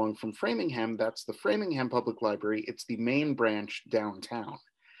playing along from Framingham, that's the Framingham Public Library. It's the main branch downtown.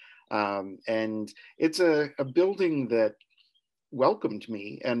 And it's a building that welcomed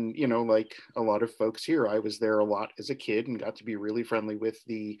me. And, you know, like a lot of folks here, I was there a lot as a kid and got to be really friendly with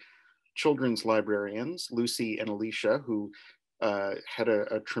the children's librarians, Lucy and Alicia, who had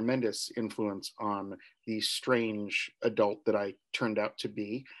a tremendous influence on the strange adult that I turned out to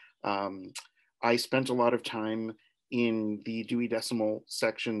be. I spent a lot of time in the Dewey Decimal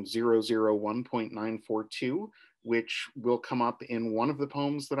section 001.942, which will come up in one of the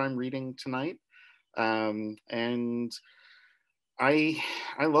poems that I'm reading tonight. And I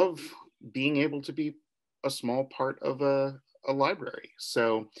love being able to be a small part of a library.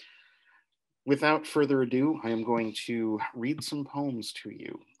 So without further ado, I am going to read some poems to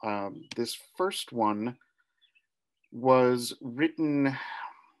you. This first one was written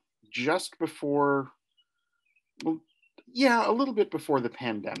just before, well, yeah, a little bit before the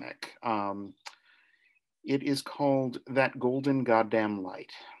pandemic. It is called That Golden Goddamn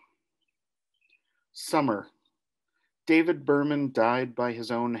Light. Summer. David Berman died by his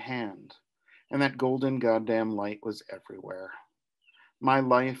own hand, and that golden goddamn light was everywhere. My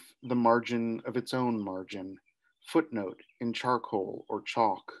life, the margin of its own margin, footnote in charcoal or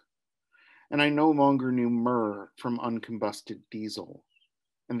chalk. And I no longer knew myrrh from uncombusted diesel,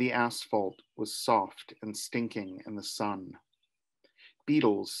 and the asphalt was soft and stinking in the sun.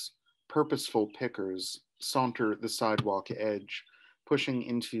 Beetles, purposeful pickers, saunter the sidewalk edge, pushing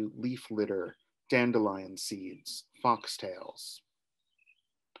into leaf litter, dandelion seeds, foxtails.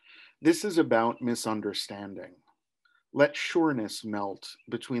 This is about misunderstanding. Let sureness melt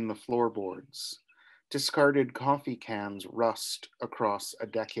between the floorboards. Discarded coffee cans rust across a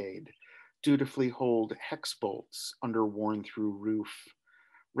decade, dutifully hold hex bolts under worn-through roof,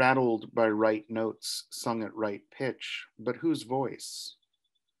 rattled by right notes sung at right pitch, but whose voice?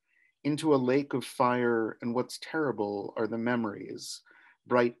 Into a lake of fire, and what's terrible are the memories,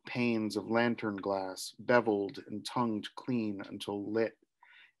 bright panes of lantern glass, beveled and tongued clean until lit,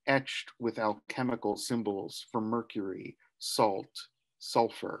 etched with alchemical symbols for mercury, salt,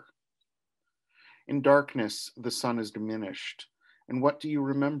 sulfur. In darkness, the sun is diminished, and what do you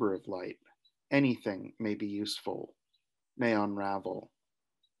remember of light? Anything may be useful, may unravel.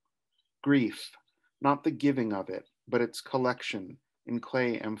 Grief, not the giving of it, but its collection in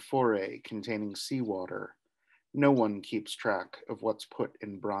clay amphorae containing seawater. No one keeps track of what's put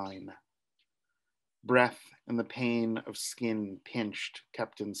in brine. Breath and the pain of skin pinched,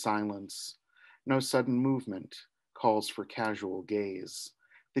 kept in silence. No sudden movement calls for casual gaze.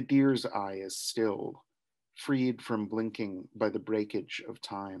 The deer's eye is still, freed from blinking by the breakage of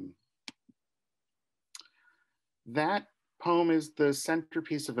time. That poem is the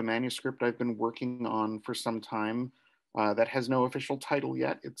centerpiece of a manuscript I've been working on for some time that has no official title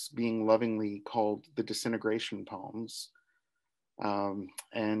yet. It's being lovingly called The Disintegration Poems.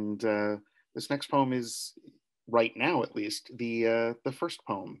 This next poem is, right now at least, the first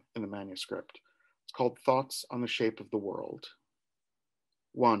poem in the manuscript. It's called Thoughts on the Shape of the World.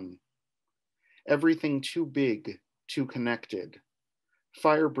 1. Everything too big, too connected.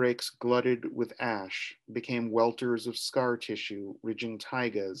 Fire breaks glutted with ash became welters of scar tissue, ridging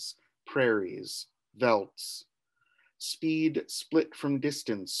taigas, prairies, velds. Speed split from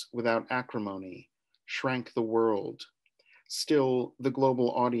distance without acrimony, shrank the world. Still, the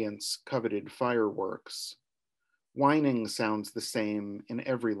global audience coveted fireworks. Whining sounds the same in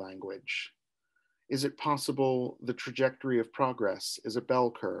every language. Is it possible the trajectory of progress is a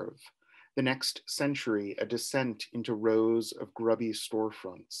bell curve? The next century, a descent into rows of grubby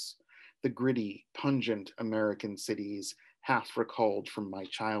storefronts, the gritty, pungent American cities half recalled from my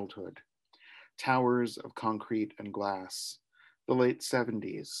childhood. Towers of concrete and glass, the late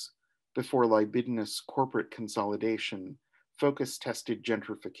 70s, before libidinous corporate consolidation, focus-tested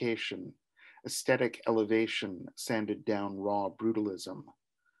gentrification, aesthetic elevation sanded down raw brutalism.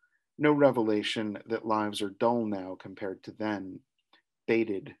 No revelation that lives are dull now compared to then,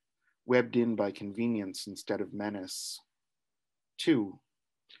 baited, webbed in by convenience instead of menace. 2.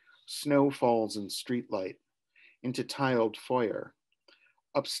 Snow falls in streetlight, into tiled foyer.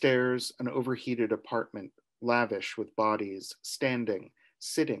 Upstairs, an overheated apartment, lavish with bodies, standing,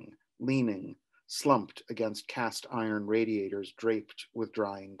 sitting, leaning, slumped against cast iron radiators draped with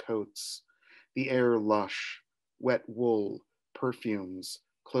drying coats. The air lush, wet wool, perfumes,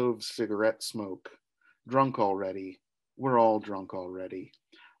 clove cigarette smoke. Drunk already, we're all drunk already.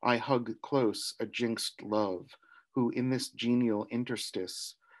 I hug close a jinxed love, who in this genial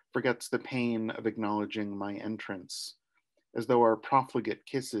interstice forgets the pain of acknowledging my entrance, as though our profligate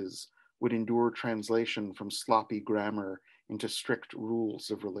kisses would endure translation from sloppy grammar into strict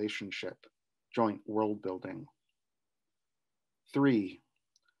rules of relationship, joint world building. 3.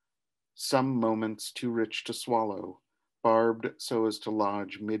 Some moments too rich to swallow, barbed so as to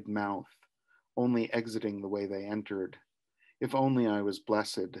lodge mid-mouth, only exiting the way they entered. If only I was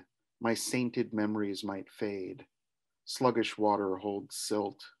blessed, my sainted memories might fade. Sluggish water holds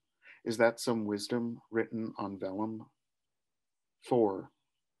silt. Is that some wisdom written on vellum? 4.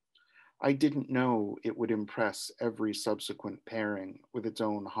 I didn't know it would impress every subsequent pairing with its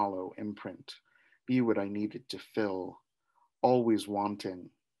own hollow imprint, be what I needed to fill, always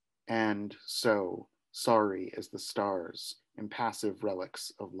wanting, and so sorry as the stars, impassive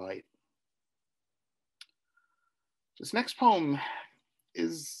relics of light. This next poem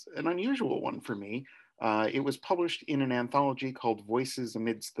is an unusual one for me. It was published in an anthology called Voices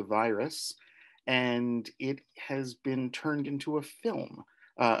Amidst the Virus, and it has been turned into a film,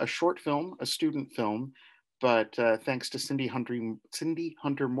 a short film, a student film, but thanks to Cindy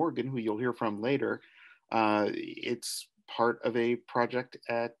Hunter Morgan, who you'll hear from later, It's part of a project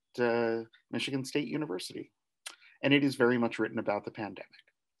at Michigan State University, and it is very much written about the pandemic.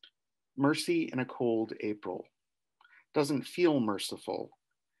 Mercy in a cold April. Doesn't feel merciful.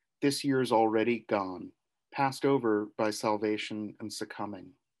 This year's already gone, passed over by salvation and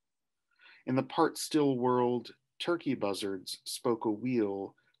succumbing. In the part-still world, turkey buzzards spoke a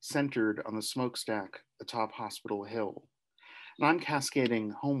wheel centered on the smokestack atop Hospital Hill. And I'm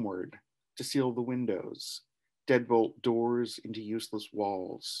cascading homeward to seal the windows, deadbolt doors into useless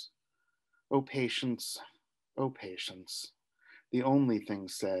walls. Oh, patience, the only thing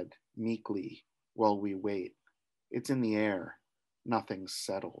said, meekly, while we wait. It's in the air, nothing's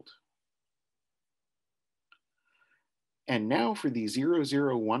settled. And now for the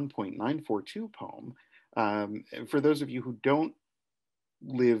 001.942 poem. For those of you who don't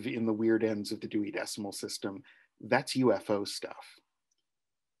live in the weird ends of the Dewey Decimal System, that's UFO stuff.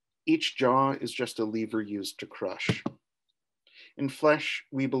 Each jaw is just a lever used to crush. In flesh,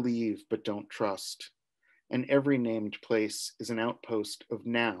 we believe but don't trust, and every named place is an outpost of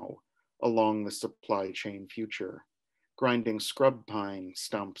now along the supply chain future, grinding scrub pine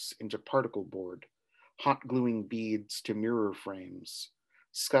stumps into particle board, hot gluing beads to mirror frames,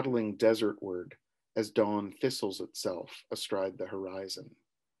 scuttling desertward as dawn thistles itself astride the horizon.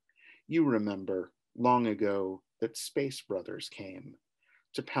 You remember, long ago, that Space Brothers came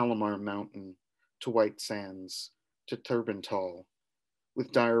to Palomar Mountain, to White Sands, to Turbantal,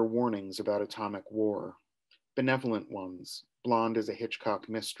 with dire warnings about atomic war, benevolent ones, blonde as a Hitchcock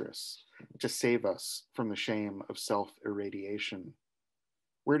mistress, to save us from the shame of self-irradiation.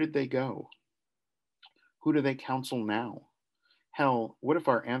 Where did they go? Who do they counsel now? Hell, what if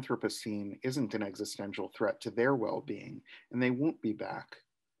our Anthropocene isn't an existential threat to their well-being and they won't be back?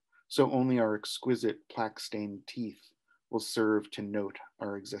 So only our exquisite plaque-stained teeth will serve to note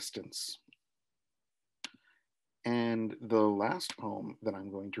our existence. And the last poem that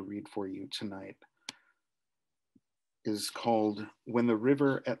I'm going to read for you tonight is called When the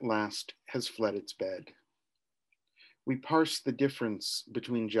River at Last Has Fled Its Bed. We parse the difference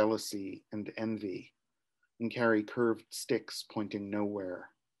between jealousy and envy and carry curved sticks pointing nowhere.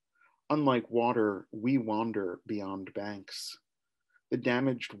 Unlike water, we wander beyond banks. The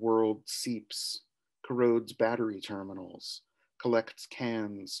damaged world seeps, corrodes battery terminals, collects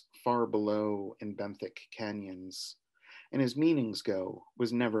cans far below in benthic canyons, and as meanings go,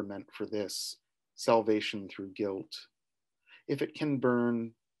 was never meant for this, salvation through guilt. If it can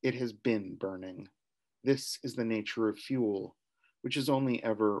burn, it has been burning. This is the nature of fuel, which is only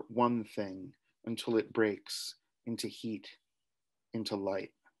ever one thing until it breaks into heat, into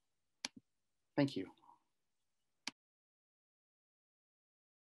light. Thank you.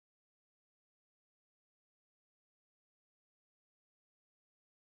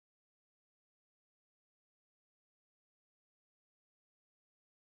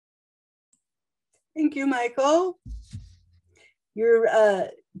 Thank you, Michael. Your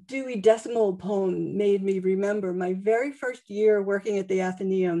Dewey Decimal poem made me remember my very first year working at the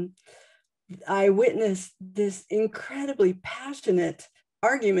Atheneum. I witnessed this incredibly passionate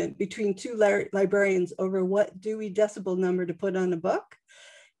argument between two librarians over what Dewey Decimal number to put on a book.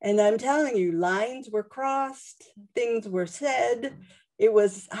 And I'm telling you, lines were crossed, things were said. I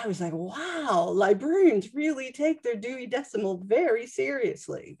was like, wow, librarians really take their Dewey Decimal very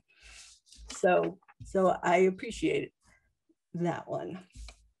seriously. So I appreciate that one.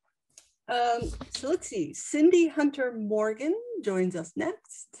 So let's see, Cindy Hunter Morgan joins us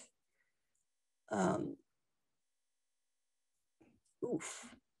next.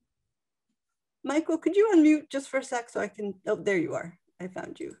 Michael, could you unmute just for a sec so I can, oh, there you are. I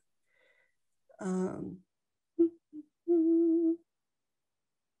found you.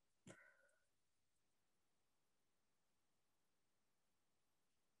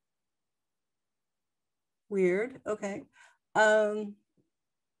 Weird, okay.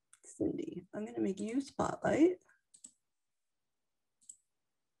 Cindy, I'm gonna make you spotlight.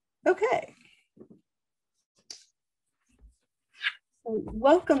 Okay. So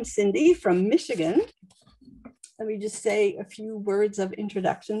welcome, Cindy from Michigan. Let me just say a few words of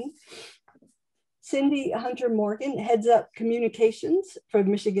introduction. Cindy Hunter Morgan heads up communications for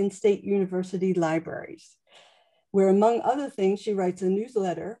Michigan State University Libraries, where among other things, she writes a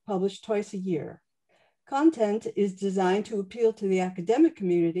newsletter published twice a year. Content is designed to appeal to the academic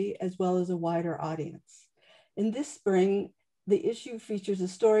community as well as a wider audience. In this spring, the issue features a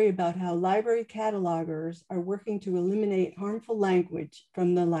story about how library catalogers are working to eliminate harmful language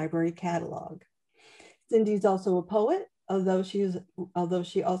from the library catalog. Cindy's also a poet, although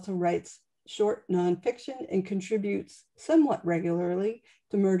she also writes short nonfiction and contributes somewhat regularly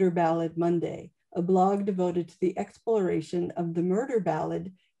to Murder Ballad Monday, a blog devoted to the exploration of the murder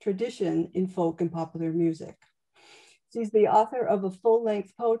ballad tradition in folk and popular music. She's the author of a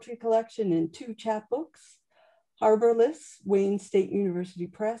full-length poetry collection and 2 chapbooks. Harborless, Wayne State University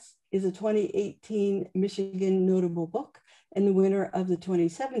Press, is a 2018 Michigan Notable Book and the winner of the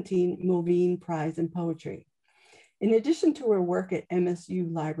 2017 Moveen Prize in Poetry. In addition to her work at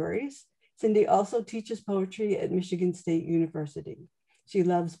MSU Libraries, Cindy also teaches poetry at Michigan State University. She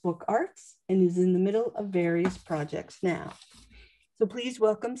loves book arts and is in the middle of various projects now. So please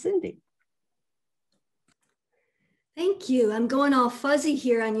welcome Cindy. Thank you. I'm going all fuzzy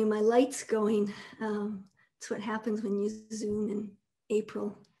here on you. My light's going. That's what happens when you Zoom in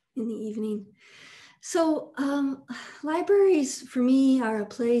April in the evening. So libraries for me are a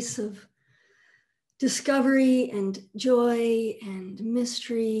place of discovery and joy and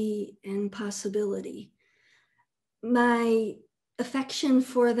mystery and possibility. My affection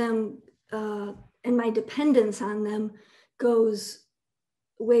for them and my dependence on them goes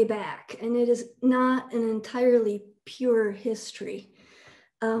way back, and it is not an entirely pure history.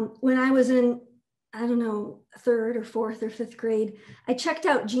 When I was in, I don't know, 3rd or 4th or 5th grade, I checked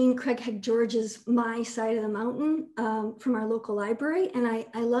out Jean Craighead George's My Side of the Mountain from our local library, and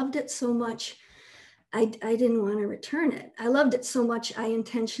I loved it so much, I didn't want to return it. I loved it so much, I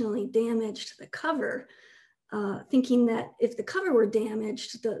intentionally damaged the cover, thinking that if the cover were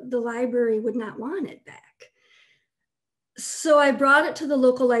damaged, the library would not want it back. So I brought it to the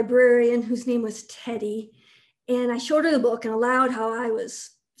local librarian, whose name was Teddy, and I showed her the book and aloud how I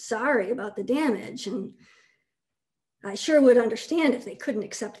was sorry about the damage. And I sure would understand if they couldn't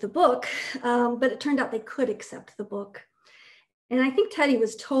accept the book, but it turned out they could accept the book. And I think Teddy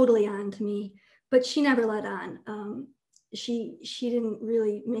was totally on to me, but she never let on. She didn't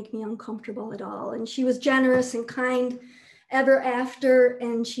really make me uncomfortable at all. And she was generous and kind ever after,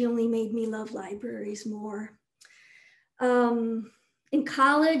 and she only made me love libraries more. In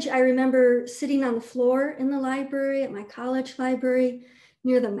college, I remember sitting on the floor in the library at my college library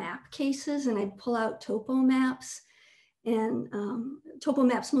near the map cases, and I'd pull out topo maps, and topo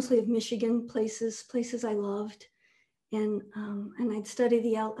maps mostly of Michigan places I loved. And I'd study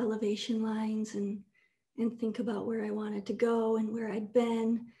the elevation lines and think about where I wanted to go and where I'd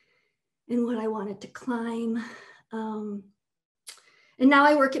been and what I wanted to climb. And now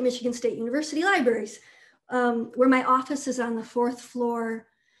I work at Michigan State University Libraries, where my office is on the 4th floor,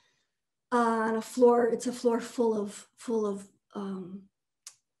 on a floor, it's a floor full of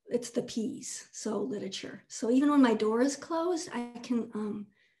it's the P's, so literature. So even when my door is closed, I can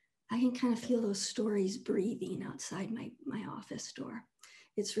kind of feel those stories breathing outside my office door.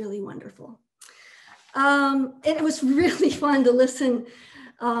 It's really wonderful. And it was really fun to listen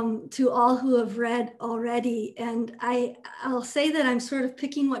to all who have read already. And I'll say that I'm sort of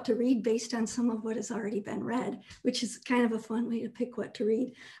picking what to read based on some of what has already been read, which is kind of a fun way to pick what to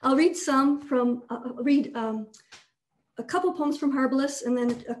read. I'll read a couple poems from Harborless and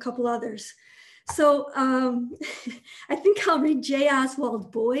then a couple others. So I think I'll read J.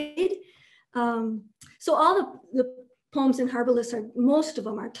 Oswald Boyd. So all the poems in Harborless most of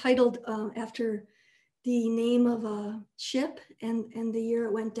them are titled after the name of a ship and the year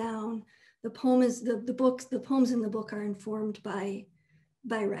it went down. The poems in the book are informed by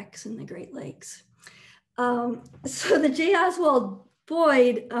wrecks in the Great Lakes. So the J. Oswald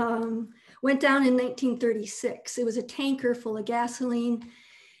Boyd went down in 1936. It was a tanker full of gasoline,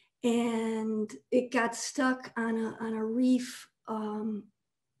 and it got stuck on a reef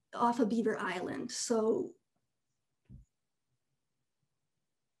off of Beaver Island. So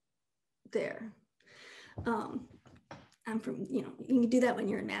there. I'm from, you can do that when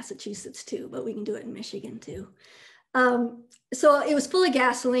you're in Massachusetts too, but we can do it in Michigan too. So it was full of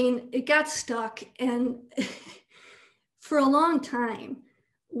gasoline, it got stuck, and for a long time,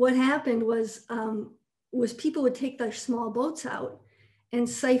 what happened was people would take their small boats out and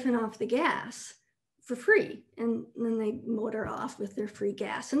siphon off the gas for free, and then they'd motor off with their free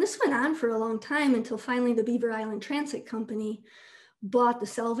gas. And this went on for a long time until finally the Beaver Island Transit Company bought the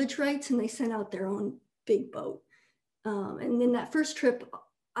salvage rights, and they sent out their own big boat. And then that first trip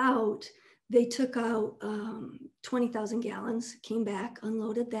out, they took out 20,000 gallons, came back,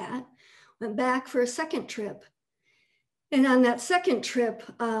 unloaded that, went back for a second trip. And on that second trip,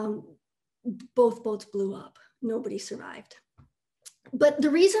 both boats blew up. Nobody survived. But the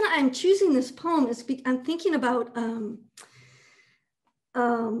reason I'm choosing this poem is I'm thinking about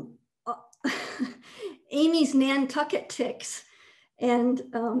Amy's Nantucket ticks. And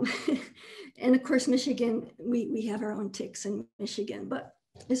of course, Michigan, we have our own ticks in Michigan, but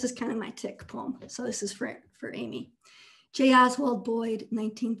this is kind of my tick poem. So this is for Amy. J. Oswald Boyd,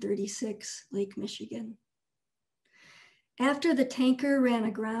 1936, Lake Michigan. After the tanker ran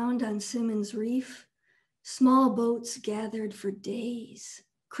aground on Simmons Reef, small boats gathered for days,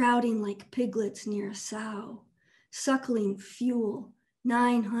 crowding like piglets near a sow, suckling fuel,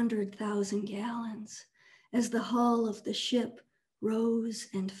 900,000 gallons, as the hull of the ship rose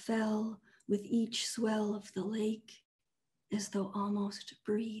and fell with each swell of the lake, as though almost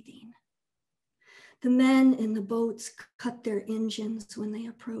breathing. The men in the boats cut their engines when they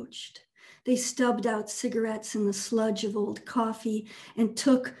approached. They stubbed out cigarettes in the sludge of old coffee and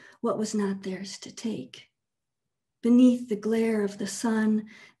took what was not theirs to take. Beneath the glare of the sun,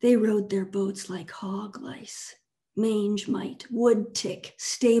 they rode their boats like hog lice, mange mite, wood tick,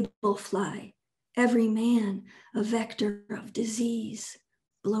 stable fly, every man a vector of disease,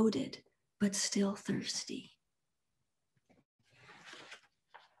 bloated but still thirsty.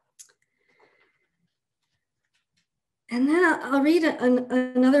 And then I'll read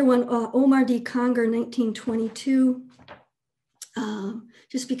another one, Omar D. Conger, 1922,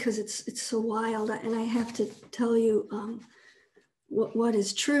 just because it's so wild, and I have to tell you what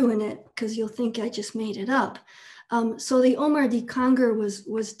is true in it, because you'll think I just made it up. So the Omar D. Conger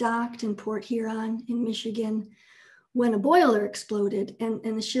was docked in Port Huron in Michigan when a boiler exploded and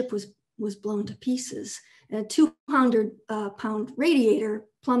the ship was blown to pieces. And a 200-pound radiator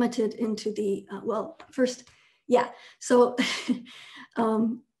plummeted into the, so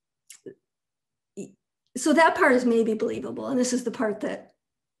so that part is maybe believable. And this is the part that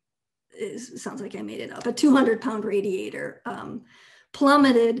sounds like I made it up. A 200-pound radiator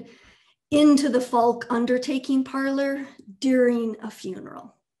plummeted into the Falk undertaking parlor during a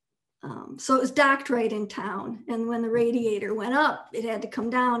funeral. So it was docked right in town. And when the radiator went up, it had to come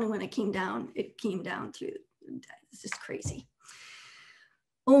down. And when it came down through, it's just crazy.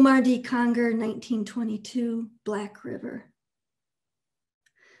 Omar D. Conger, 1922, Black River.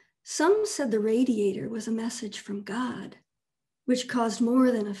 Some said the radiator was a message from God, which caused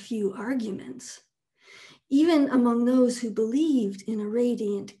more than a few arguments. Even among those who believed in a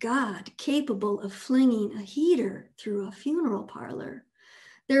radiant God capable of flinging a heater through a funeral parlor,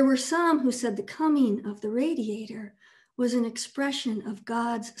 there were some who said the coming of the radiator was an expression of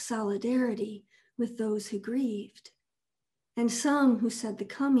God's solidarity with those who grieved, and some who said the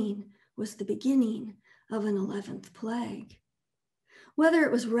coming was the beginning of an 11th plague. Whether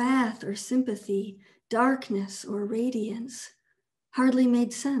it was wrath or sympathy, darkness or radiance, hardly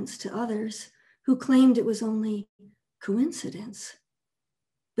made sense to others who claimed it was only coincidence.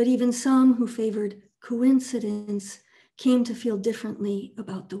 But even some who favored coincidence came to feel differently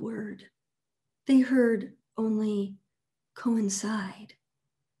about the word. They heard only coincide,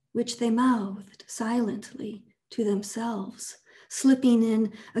 which they mouthed silently to themselves, slipping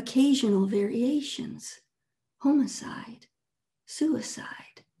in occasional variations: homicide,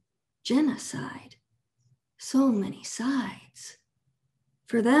 suicide, genocide, so many sides.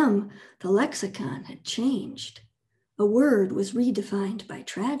 For them, the lexicon had changed. A word was redefined by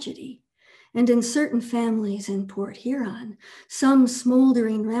tragedy, and in certain families in Port Huron, some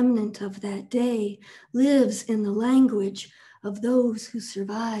smoldering remnant of that day lives in the language of those who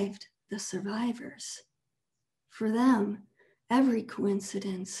survived the survivors. For them, every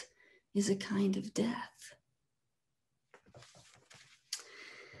coincidence is a kind of death.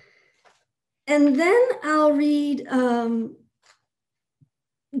 And then I'll read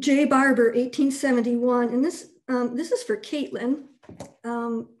J. Barber, 1871, and this is for Caitlin,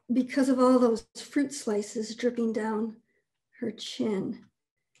 because of all those fruit slices dripping down her chin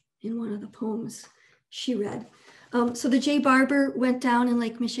in one of the poems she read. So the J. Barber went down in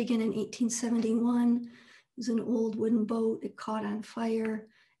Lake Michigan in 1871. It was an old wooden boat. It caught on fire,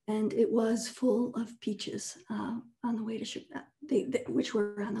 and it was full of peaches on the way to Chicago, which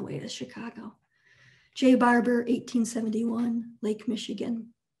were on the way to Chicago. J. Barber, 1871, Lake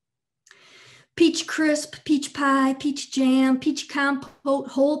Michigan. Peach crisp, peach pie, peach jam, peach compote,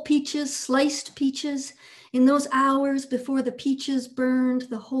 whole peaches, sliced peaches. In those hours before the peaches burned,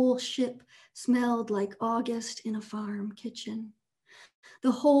 the whole ship smelled like August in a farm kitchen.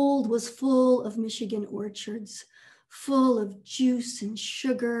 The hold was full of Michigan orchards, full of juice and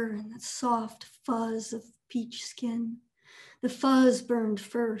sugar and the soft fuzz of peach skin. The fuzz burned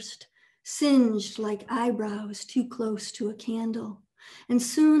first, singed like eyebrows too close to a candle. And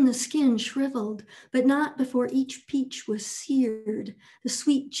soon the skin shriveled, but not before each peach was seared. The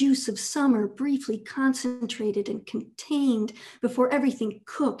sweet juice of summer briefly concentrated and contained before everything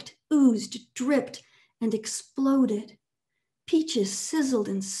cooked, oozed, dripped, and exploded. Peaches sizzled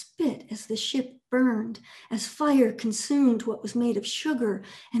and spit as the ship burned, as fire consumed what was made of sugar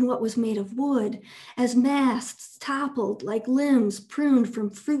and what was made of wood, as masts toppled like limbs pruned from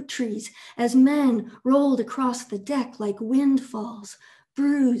fruit trees, as men rolled across the deck like windfalls,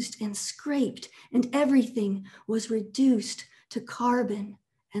 bruised and scraped, and everything was reduced to carbon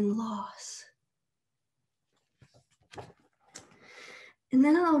and loss. And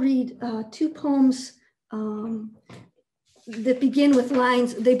then I'll read two poems that begin with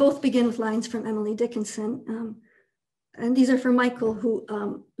lines. They both begin with lines from Emily Dickinson. And these are for Michael, who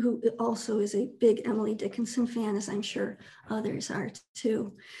also is a big Emily Dickinson fan, as I'm sure others are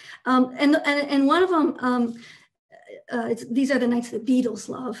too. And one of them, these are the nights that Beatles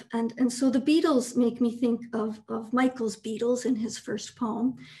love. And so the Beatles make me think of Michael's Beatles in his first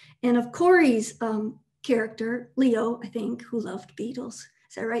poem, and of Corey's character, Leo, I think, who loved Beatles.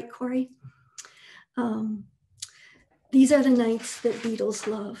 Is that right, Corey? These are the nights that Beatles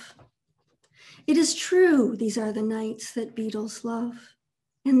love. It is true, these are the nights that Beatles love,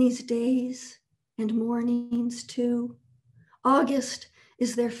 and these days and mornings too. August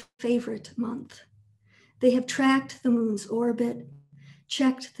is their favorite month. They have tracked the moon's orbit,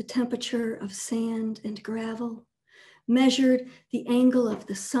 checked the temperature of sand and gravel, measured the angle of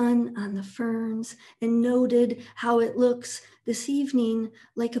the sun on the ferns, and noted how it looks this evening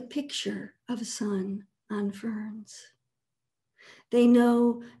like a picture of a sun on ferns. They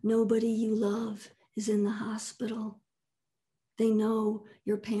know nobody you love is in the hospital. They know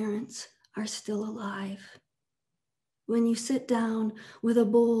your parents are still alive. When you sit down with a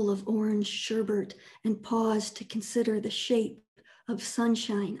bowl of orange sherbet and pause to consider the shape of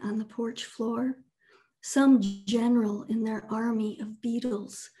sunshine on the porch floor, some general in their army of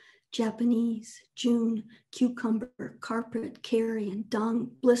beetles, Japanese, June, cucumber, carpet, carrion,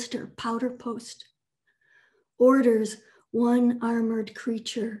 dung, blister, powder post, orders one armored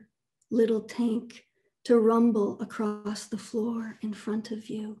creature, little tank, to rumble across the floor in front of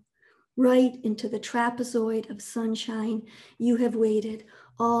you, right into the trapezoid of sunshine you have waited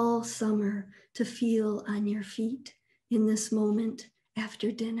all summer to feel on your feet in this moment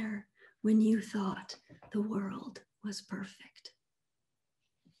after dinner when you thought the world was perfect.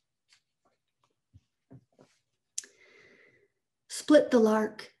 Split the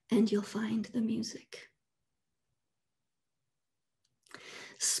lark and you'll find the music.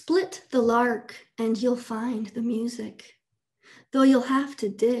 Split the lark and you'll find the music, though you'll have to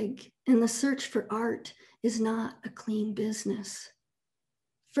dig, and the search for art is not a clean business.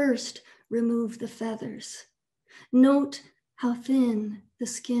 First, remove the feathers. Note how thin the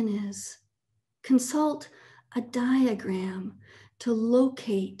skin is. Consult a diagram to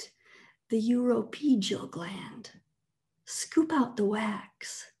locate the uropedial gland. Scoop out the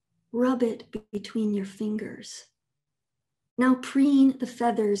wax, rub it between your fingers. Now preen the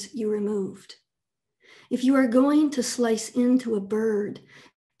feathers you removed. If you are going to slice into a bird,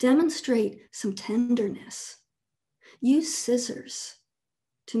 demonstrate some tenderness. Use scissors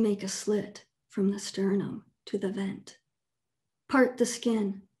to make a slit from the sternum to the vent. Part the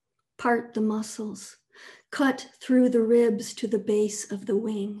skin, part the muscles, cut through the ribs to the base of the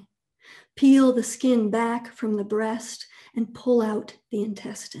wing. Peel the skin back from the breast and pull out the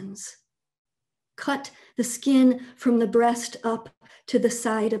intestines. Cut the skin from the breast up to the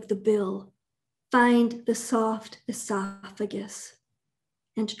side of the bill. Find the soft esophagus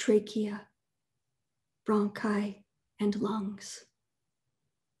and trachea, bronchi and lungs.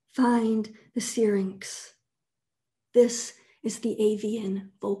 Find the syrinx. This is the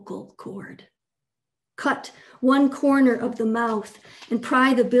avian vocal cord. Cut one corner of the mouth and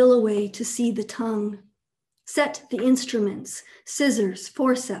pry the bill away to see the tongue. Set the instruments, scissors,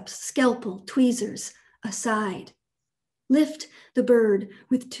 forceps, scalpel, tweezers, aside. Lift the bird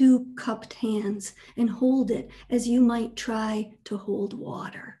with two cupped hands and hold it as you might try to hold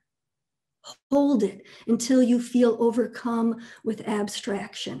water. Hold it until you feel overcome with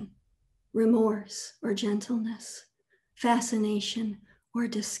abstraction, remorse or gentleness, fascination or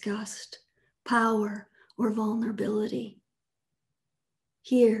disgust, power or vulnerability.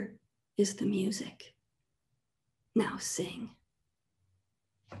 Here is the music. Now sing.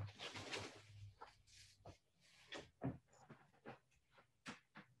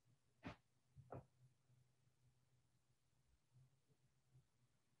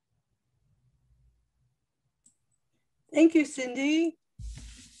 Thank you, Cindy.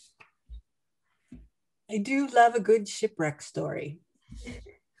 I do love a good shipwreck story.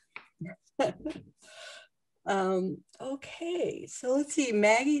 Okay, so let's see,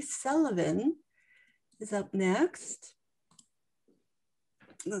 Maggie Sullivan is up next.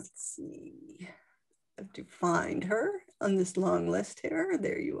 Let's see, I have to find her. on this long list here.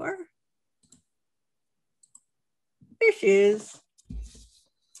 There you are. There she is.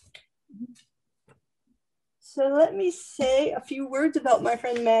 So let me say a few words about my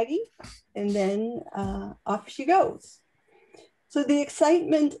friend Maggie, and then off she goes. So the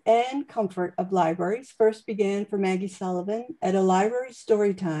excitement and comfort of libraries first began for Maggie Sullivan at a library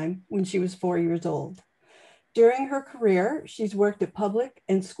story time when she was 4 years old. During her career, she's worked at public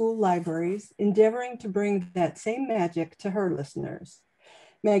and school libraries, endeavoring to bring that same magic to her listeners.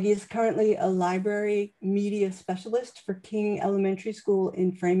 Maggie is currently a library media specialist for King Elementary School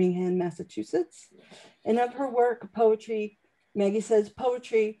in Framingham, Massachusetts. And of her work, poetry, Maggie says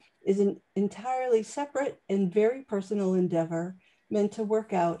poetry is an entirely separate and very personal endeavor meant to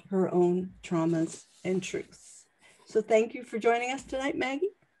work out her own traumas and truths. So thank you for joining us tonight,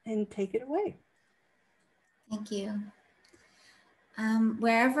 Maggie, and take it away. Thank you.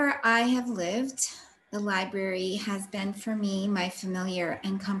 Wherever I have lived, the library has been for me my familiar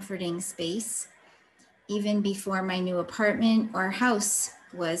and comforting space, even before my new apartment or house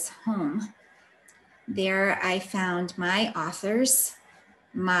was home. There I found my authors,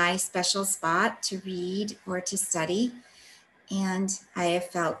 my special spot to read or to study, and I have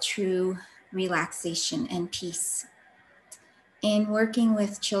felt true relaxation and peace. In working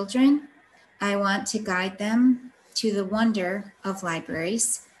with children, I want to guide them to the wonder of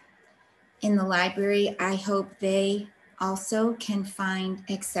libraries. In the library, I hope they also can find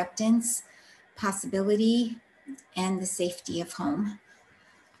acceptance, possibility, and the safety of home.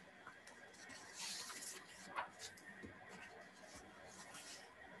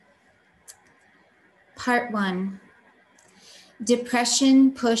 Part 1.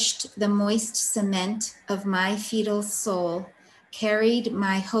 Depression pushed the moist cement of my fetal soul, carried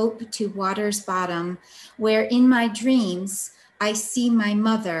my hope to water's bottom, where in my dreams I see my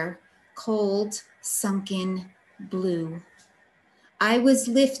mother, cold, sunken, blue. I was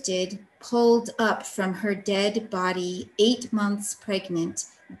lifted, pulled up from her dead body, 8 months pregnant,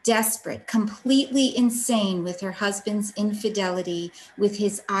 desperate, completely insane with her husband's infidelity, with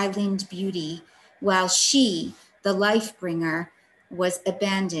his island beauty, while she, the life bringer, was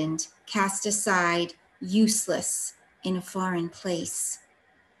abandoned, cast aside, useless in a foreign place.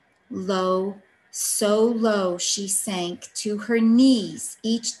 Low, so low she sank to her knees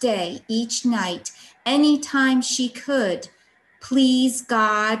each day, each night, anytime she could. Please,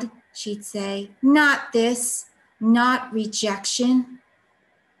 God, she'd say, not this, not rejection.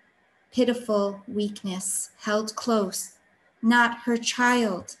 Pitiful weakness held close, not her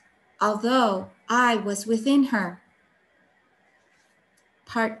child, although I was within her.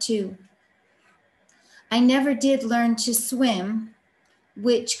 Part 2. I never did learn to swim,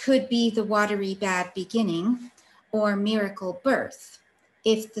 which could be the watery bad beginning or miracle birth,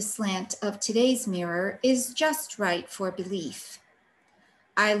 if the slant of today's mirror is just right for belief.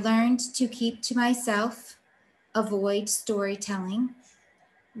 I learned to keep to myself, avoid storytelling,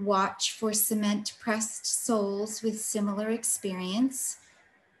 watch for cement-pressed souls with similar experience.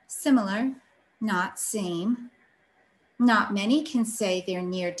 Similar, not same. Not many can say their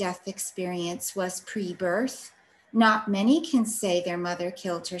near-death experience was pre-birth. Not many can say their mother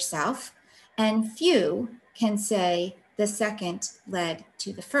killed herself, and few can say the second led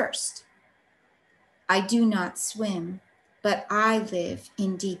to the first. I do not swim, but I live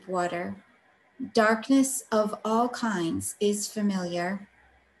in deep water. Darkness of all kinds is familiar.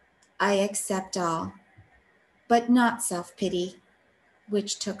 I accept all, but not self-pity,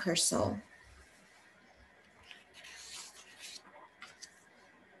 which took her soul.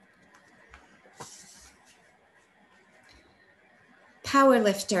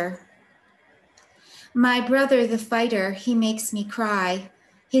 Powerlifter. My brother, the fighter, he makes me cry.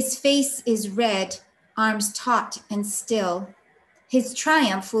 His face is red, arms taut and still. His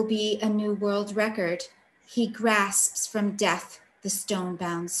triumph will be a new world record. He grasps from death the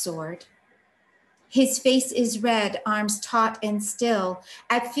stone-bound sword. His face is red, arms taut and still.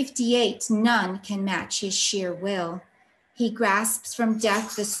 At 58, none can match his sheer will. He grasps from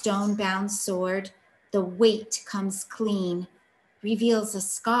death the stone-bound sword. The weight comes clean, reveals a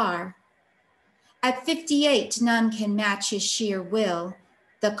scar. At 58, none can match his sheer will.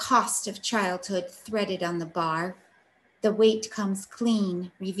 The cost of childhood threaded on the bar. The weight comes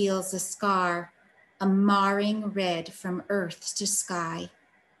clean, reveals a scar, a marring red from earth to sky.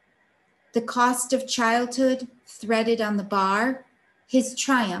 The cost of childhood threaded on the bar, his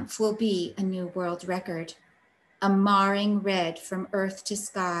triumph will be a new world record. A marring red from earth to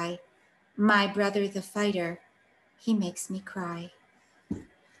sky. My brother, the fighter, he makes me cry.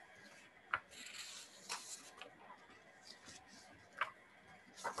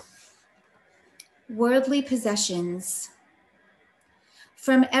 worldly possessions.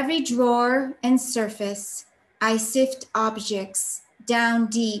 From every drawer and surface, I sift objects down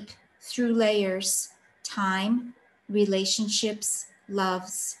deep through layers, time, relationships,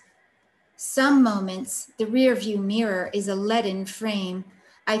 loves. Some moments, the rearview mirror is a leaden frame.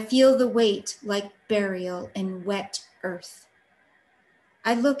 I feel the weight like burial in wet earth.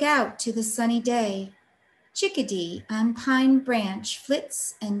 I look out to the sunny day. Chickadee on pine branch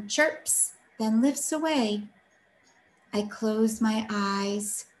flits and chirps, then lifts away. I close my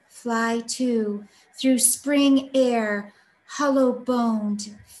eyes, fly too, through spring air,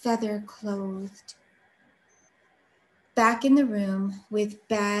 hollow-boned, feather-clothed. Back in the room with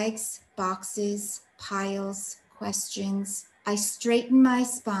bags, boxes, piles, questions, I straighten my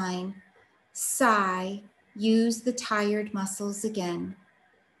spine, sigh, use the tired muscles again.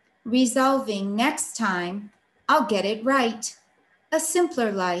 Resolving next time, I'll get it right. A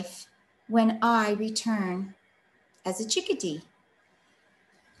simpler life when I return as a chickadee.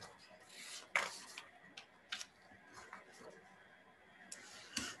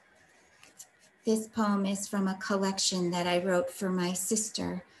 This poem is from a collection that I wrote for my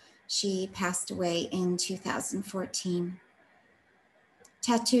sister. She passed away in 2014.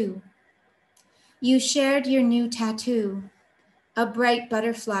 Tattoo. You shared your new tattoo, a bright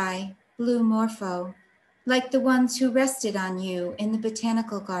butterfly, blue morpho, like the ones who rested on you in the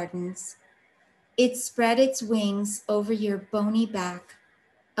botanical gardens. It spread its wings over your bony back.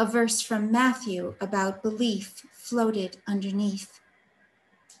 A verse from Matthew about belief floated underneath.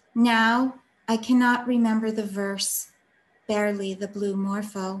 Now I cannot remember the verse, barely the blue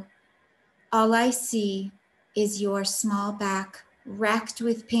morpho. All I see is your small back, racked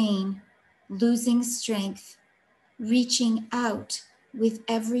with pain, losing strength, reaching out with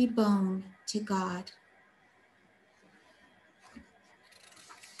every bone to God.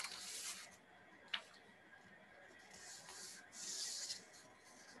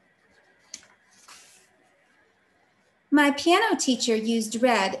 My piano teacher used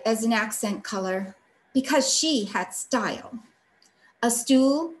red as an accent color because she had style. A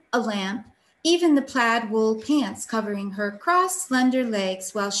stool, a lamp, even the plaid wool pants covering her crossed, slender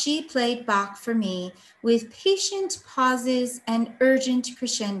legs while she played Bach for me with patient pauses and urgent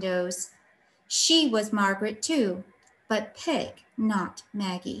crescendos. She was Margaret too, but Peg, not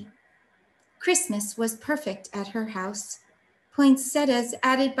Maggie. Christmas was perfect at her house. Poinsettias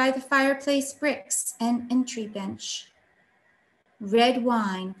added by the fireplace bricks and entry bench. Red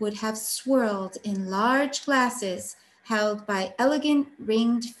wine would have swirled in large glasses held by elegant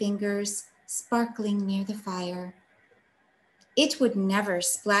ringed fingers sparkling near the fire. It would never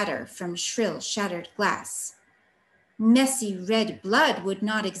splatter from shrill shattered glass. Messy red blood would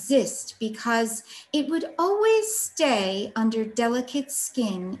not exist because it would always stay under delicate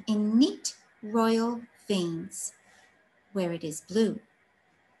skin in neat royal veins, where it is blue.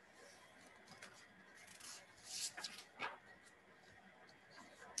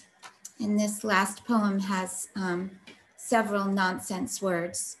 And this last poem has several nonsense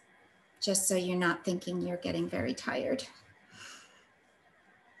words, just so you're not thinking you're getting very tired.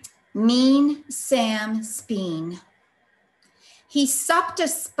 Mean Sam Speen. He sopped a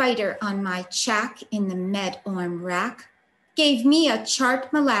spider on my chack in the med-orm rack, gave me a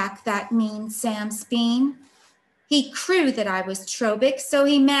chart malac, that mean Sam Speen. He crew that I was trobic, so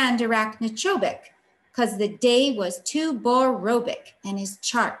he manned arachnochobic, 'cause the day was too borobic and his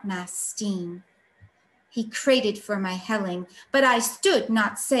chart mastine. He crated for my helling, but I stood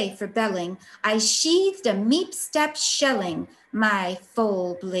not say for belling. I sheathed a meep-step shelling, my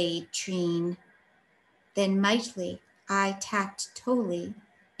full blade treen. Then mightily I tacked Tolly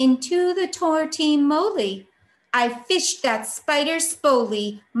into the torty moly. I fished that spider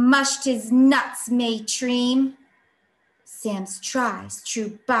spoly, mushed his nuts matreem. Sam's tries,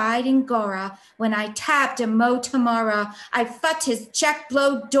 true bide and gora, when I tabbed a mo tomorrow, I fut his check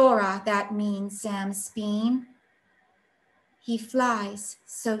blow Dora, that means Sam Speen. He flies,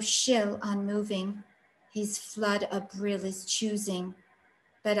 so shill unmoving, his flood a brill is choosing,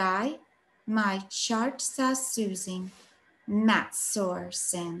 but I, my chart saw sousing, mat sore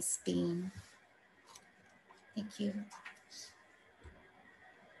Sam Speen. Thank you.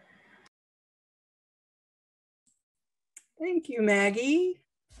 Thank you, Maggie.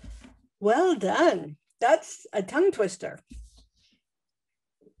 Well done. That's a tongue twister.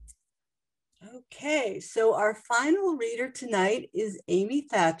 Okay, so our final reader tonight is Amy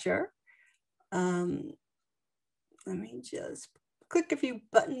Thatcher. Let me just click a few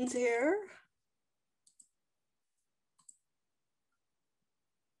buttons here.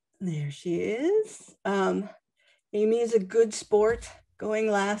 There she is. Amy is a good sport, Going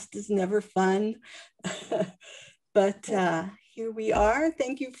last is never fun. But here we are.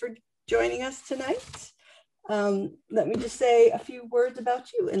 Thank you for joining us tonight. Let me just say a few words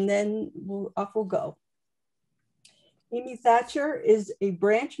about you and then off we'll go. Amy Thatcher is a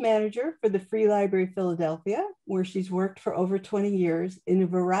branch manager for the Free Library of Philadelphia, where she's worked for over 20 years in a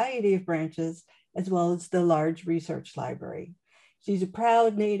variety of branches, as well as the large research library. She's a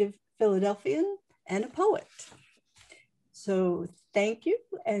proud native Philadelphian and a poet. So thank you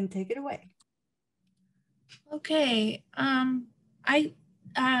and take it away. Okay, I'm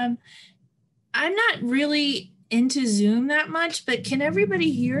not really into Zoom that much, but can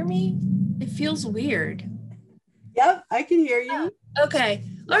everybody hear me? It feels weird. Yep, I can hear you. Oh, okay,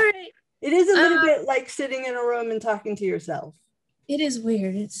 all right. It is a little bit like sitting in a room and talking to yourself. It is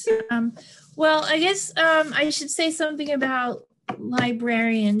weird. It's well, I guess I should say something about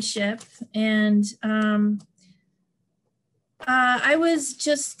librarianship. And I was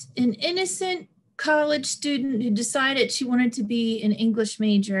just an innocent college student who decided she wanted to be an English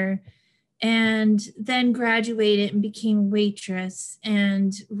major, and then graduated and became a waitress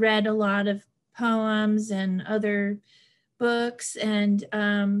and read a lot of poems and other books, and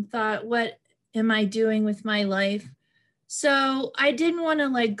thought, what am I doing with my life? So I didn't want to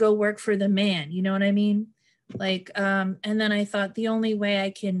like go work for the man, you know what I mean? Like, and then I thought the only way I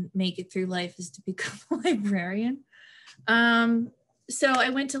can make it through life is to become a librarian. So I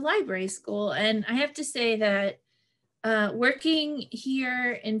went to library school, and I have to say that working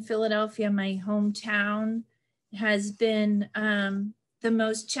here in Philadelphia, my hometown, has been the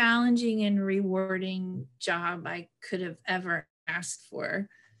most challenging and rewarding job I could have ever asked for.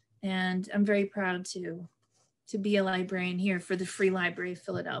 And I'm very proud to be a librarian here for the Free Library of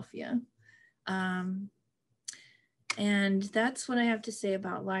Philadelphia. And that's what I have to say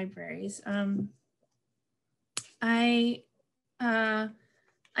about libraries. I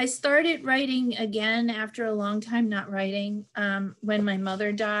started writing again after a long time not writing when my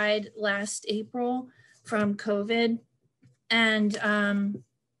mother died last April from COVID. And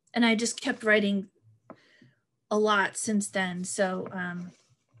I just kept writing a lot since then. So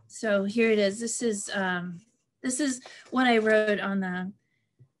so here it is. This is what I wrote on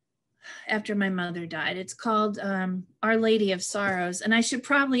after my mother died. It's called Our Lady of Sorrows. And I should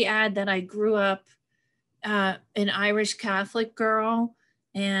probably add that I grew up an Irish Catholic girl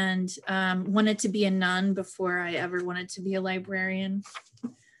and wanted to be a nun before I ever wanted to be a librarian.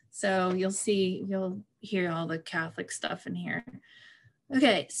 So you'll hear all the Catholic stuff in here.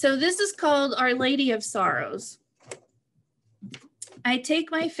 Okay, so this is called Our Lady of Sorrows. I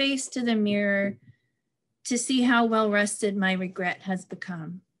take my face to the mirror to see how well rested my regret has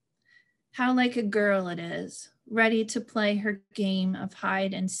become. How like a girl it is, ready to play her game of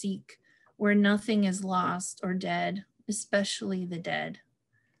hide and seek, where nothing is lost or dead, especially the dead.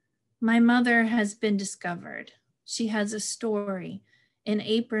 My mother has been discovered. She has a story, an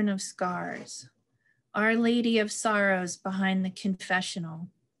apron of scars. Our Lady of Sorrows behind the confessional.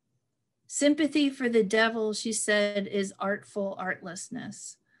 Sympathy for the devil, she said, is artful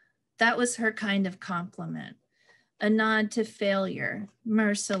artlessness. That was her kind of compliment. A nod to failure,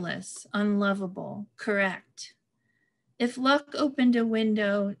 merciless, unlovable, correct. If luck opened a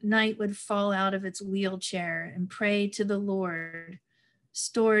window, night would fall out of its wheelchair and pray to the Lord,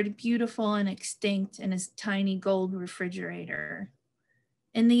 stored beautiful and extinct in his tiny gold refrigerator.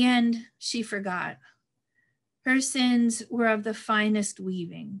 In the end, she forgot. Her sins were of the finest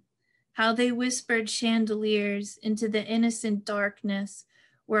weaving, how they whispered chandeliers into the innocent darkness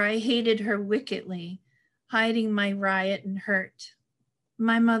where I hated her wickedly, hiding my riot and hurt.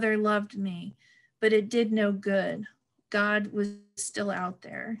 My mother loved me, but it did no good. God was still out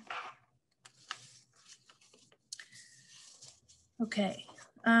there. Okay,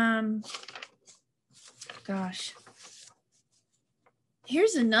 gosh.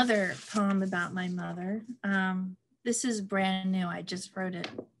 Here's another poem about my mother. This is brand new. I just wrote it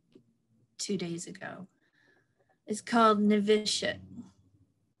 2 days ago. It's called Novitiate.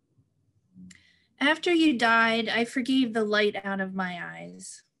 After you died, I forgave the light out of my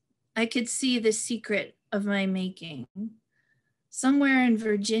eyes. I could see the secret of my making. Somewhere in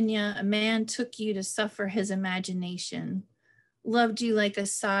Virginia, a man took you to suffer his imagination, loved you like a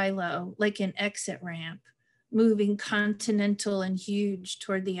silo, like an exit ramp, moving continental and huge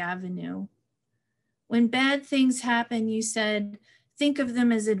toward the avenue. When bad things happen, you said, think of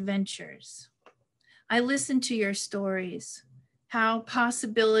them as adventures. I listened to your stories, how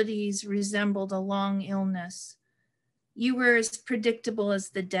possibilities resembled a long illness. You were as predictable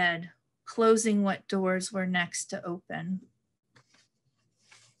as the dead, closing what doors were next to open.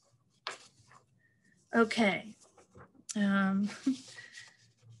 Okay.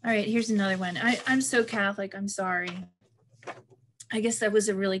 All right, here's another one. I'm so Catholic, I'm sorry. I guess that was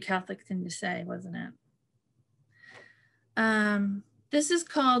a really Catholic thing to say, wasn't it? This is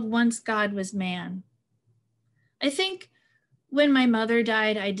called Once God Was Man. I think when my mother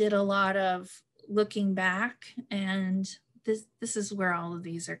died, I did a lot of looking back, and this is where all of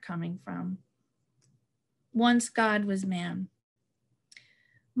these are coming from. Once God was man.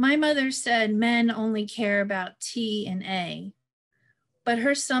 My mother said men only care about T and A, but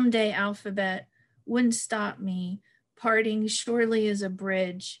her someday alphabet wouldn't stop me parting surely as a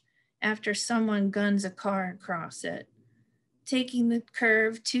bridge after someone guns a car across it, taking the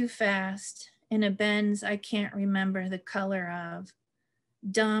curve too fast in a Benz I can't remember the color of,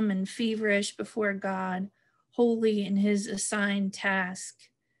 dumb and feverish before God, holy in his assigned task,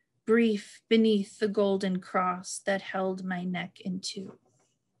 brief beneath the golden cross that held my neck in two.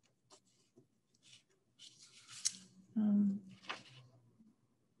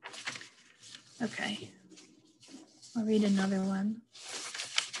 Okay, I'll read another one.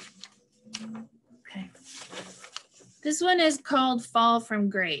 Okay. This one is called Fall from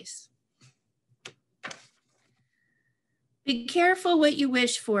Grace. Be careful what you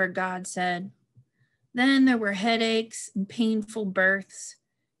wish for, God said. Then there were headaches and painful births,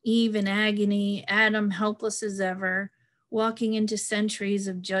 Eve in agony, Adam helpless as ever, walking into centuries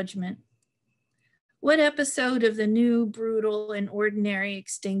of judgment. What episode of the new, brutal, and ordinary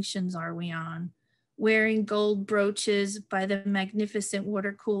extinctions are we on? Wearing gold brooches by the magnificent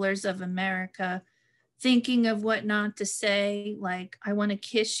water coolers of America, thinking of what not to say, like, I want to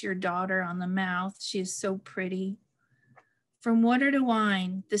kiss your daughter on the mouth, she is so pretty. From water to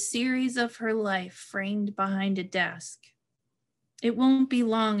wine, the series of her life framed behind a desk. It won't be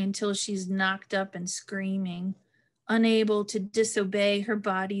long until she's knocked up and screaming, unable to disobey her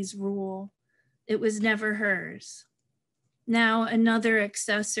body's rule. It was never hers. Now another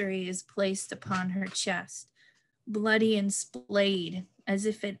accessory is placed upon her chest, bloody and splayed as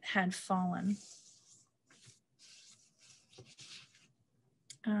if it had fallen.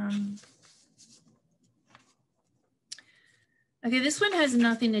 Okay, this one has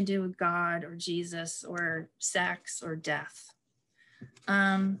nothing to do with God or Jesus or sex or death.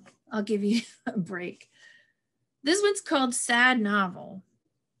 I'll give you a break. This one's called Sad Novel.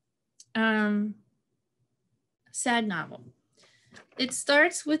 Sad novel. It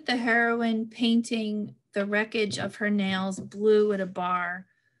starts with the heroine painting the wreckage of her nails blue at a bar,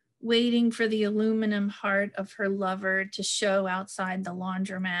 waiting for the aluminum heart of her lover to show outside the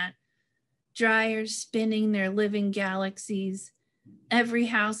laundromat, dryers spinning their living galaxies, every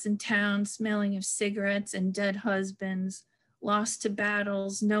house in town smelling of cigarettes and dead husbands, lost to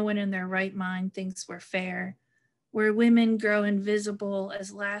battles no one in their right mind thinks were fair, where women grow invisible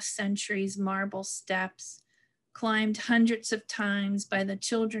as last century's marble steps, climbed hundreds of times by the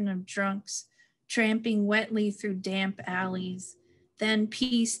children of drunks, tramping wetly through damp alleys, then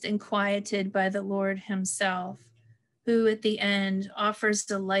pieced and quieted by the Lord himself, who at the end offers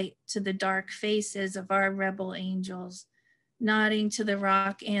the light to the dark faces of our rebel angels, nodding to the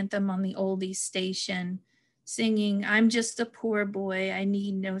rock anthem on the oldie station, singing, I'm just a poor boy, I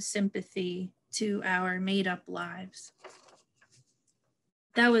need no sympathy, to our made up lives.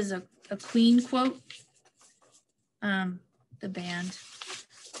 That was a Queen quote. The band.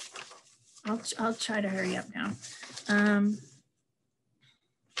 I'll try to hurry up now.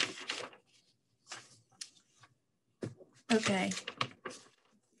 Okay,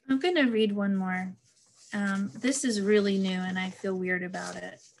 I'm gonna read one more. This is really new and I feel weird about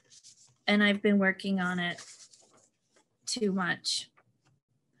it. And I've been working on it too much.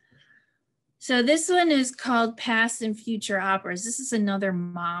 So this one is called Past and Future Operas. This is another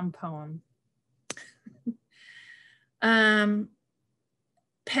mom poem.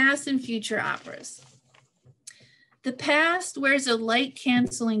 Past and future operas. The past wears a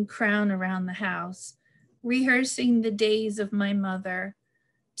light-canceling crown around the house, rehearsing the days of my mother,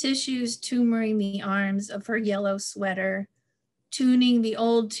 tissues tumoring the arms of her yellow sweater, tuning the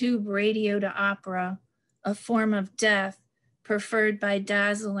old tube radio to opera, a form of death preferred by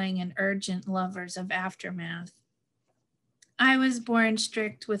dazzling and urgent lovers of aftermath. I was born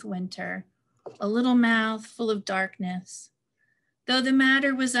strict with winter, a little mouth full of darkness. Though the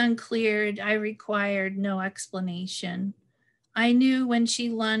matter was uncleared, I required no explanation. I knew when she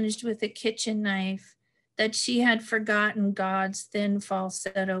lunged with a kitchen knife that she had forgotten God's thin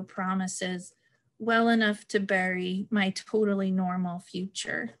falsetto promises well enough to bury my totally normal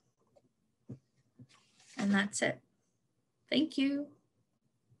future. And that's it. Thank you.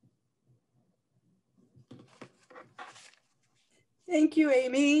 Thank you,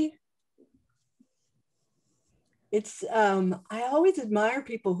 Amy. It's, I always admire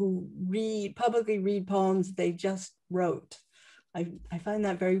people who publicly read poems they just wrote. I find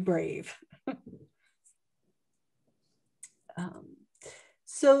that very brave.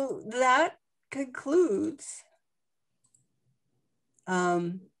 So that concludes our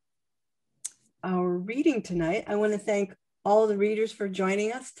reading tonight. I want to thank all the readers for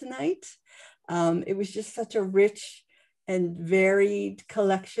joining us tonight. It was just such a rich and varied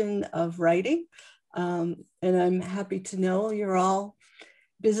collection of writing. And I'm happy to know you're all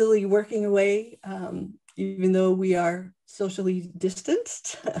busily working away, even though we are socially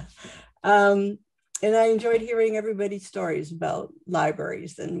distanced. And I enjoyed hearing everybody's stories about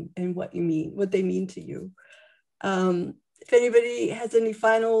libraries and what they mean to you. If anybody has any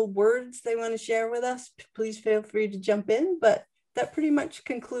final words they want to share with us, please feel free to jump in, but that pretty much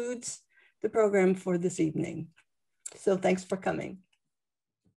concludes the program for this evening. So thanks for coming.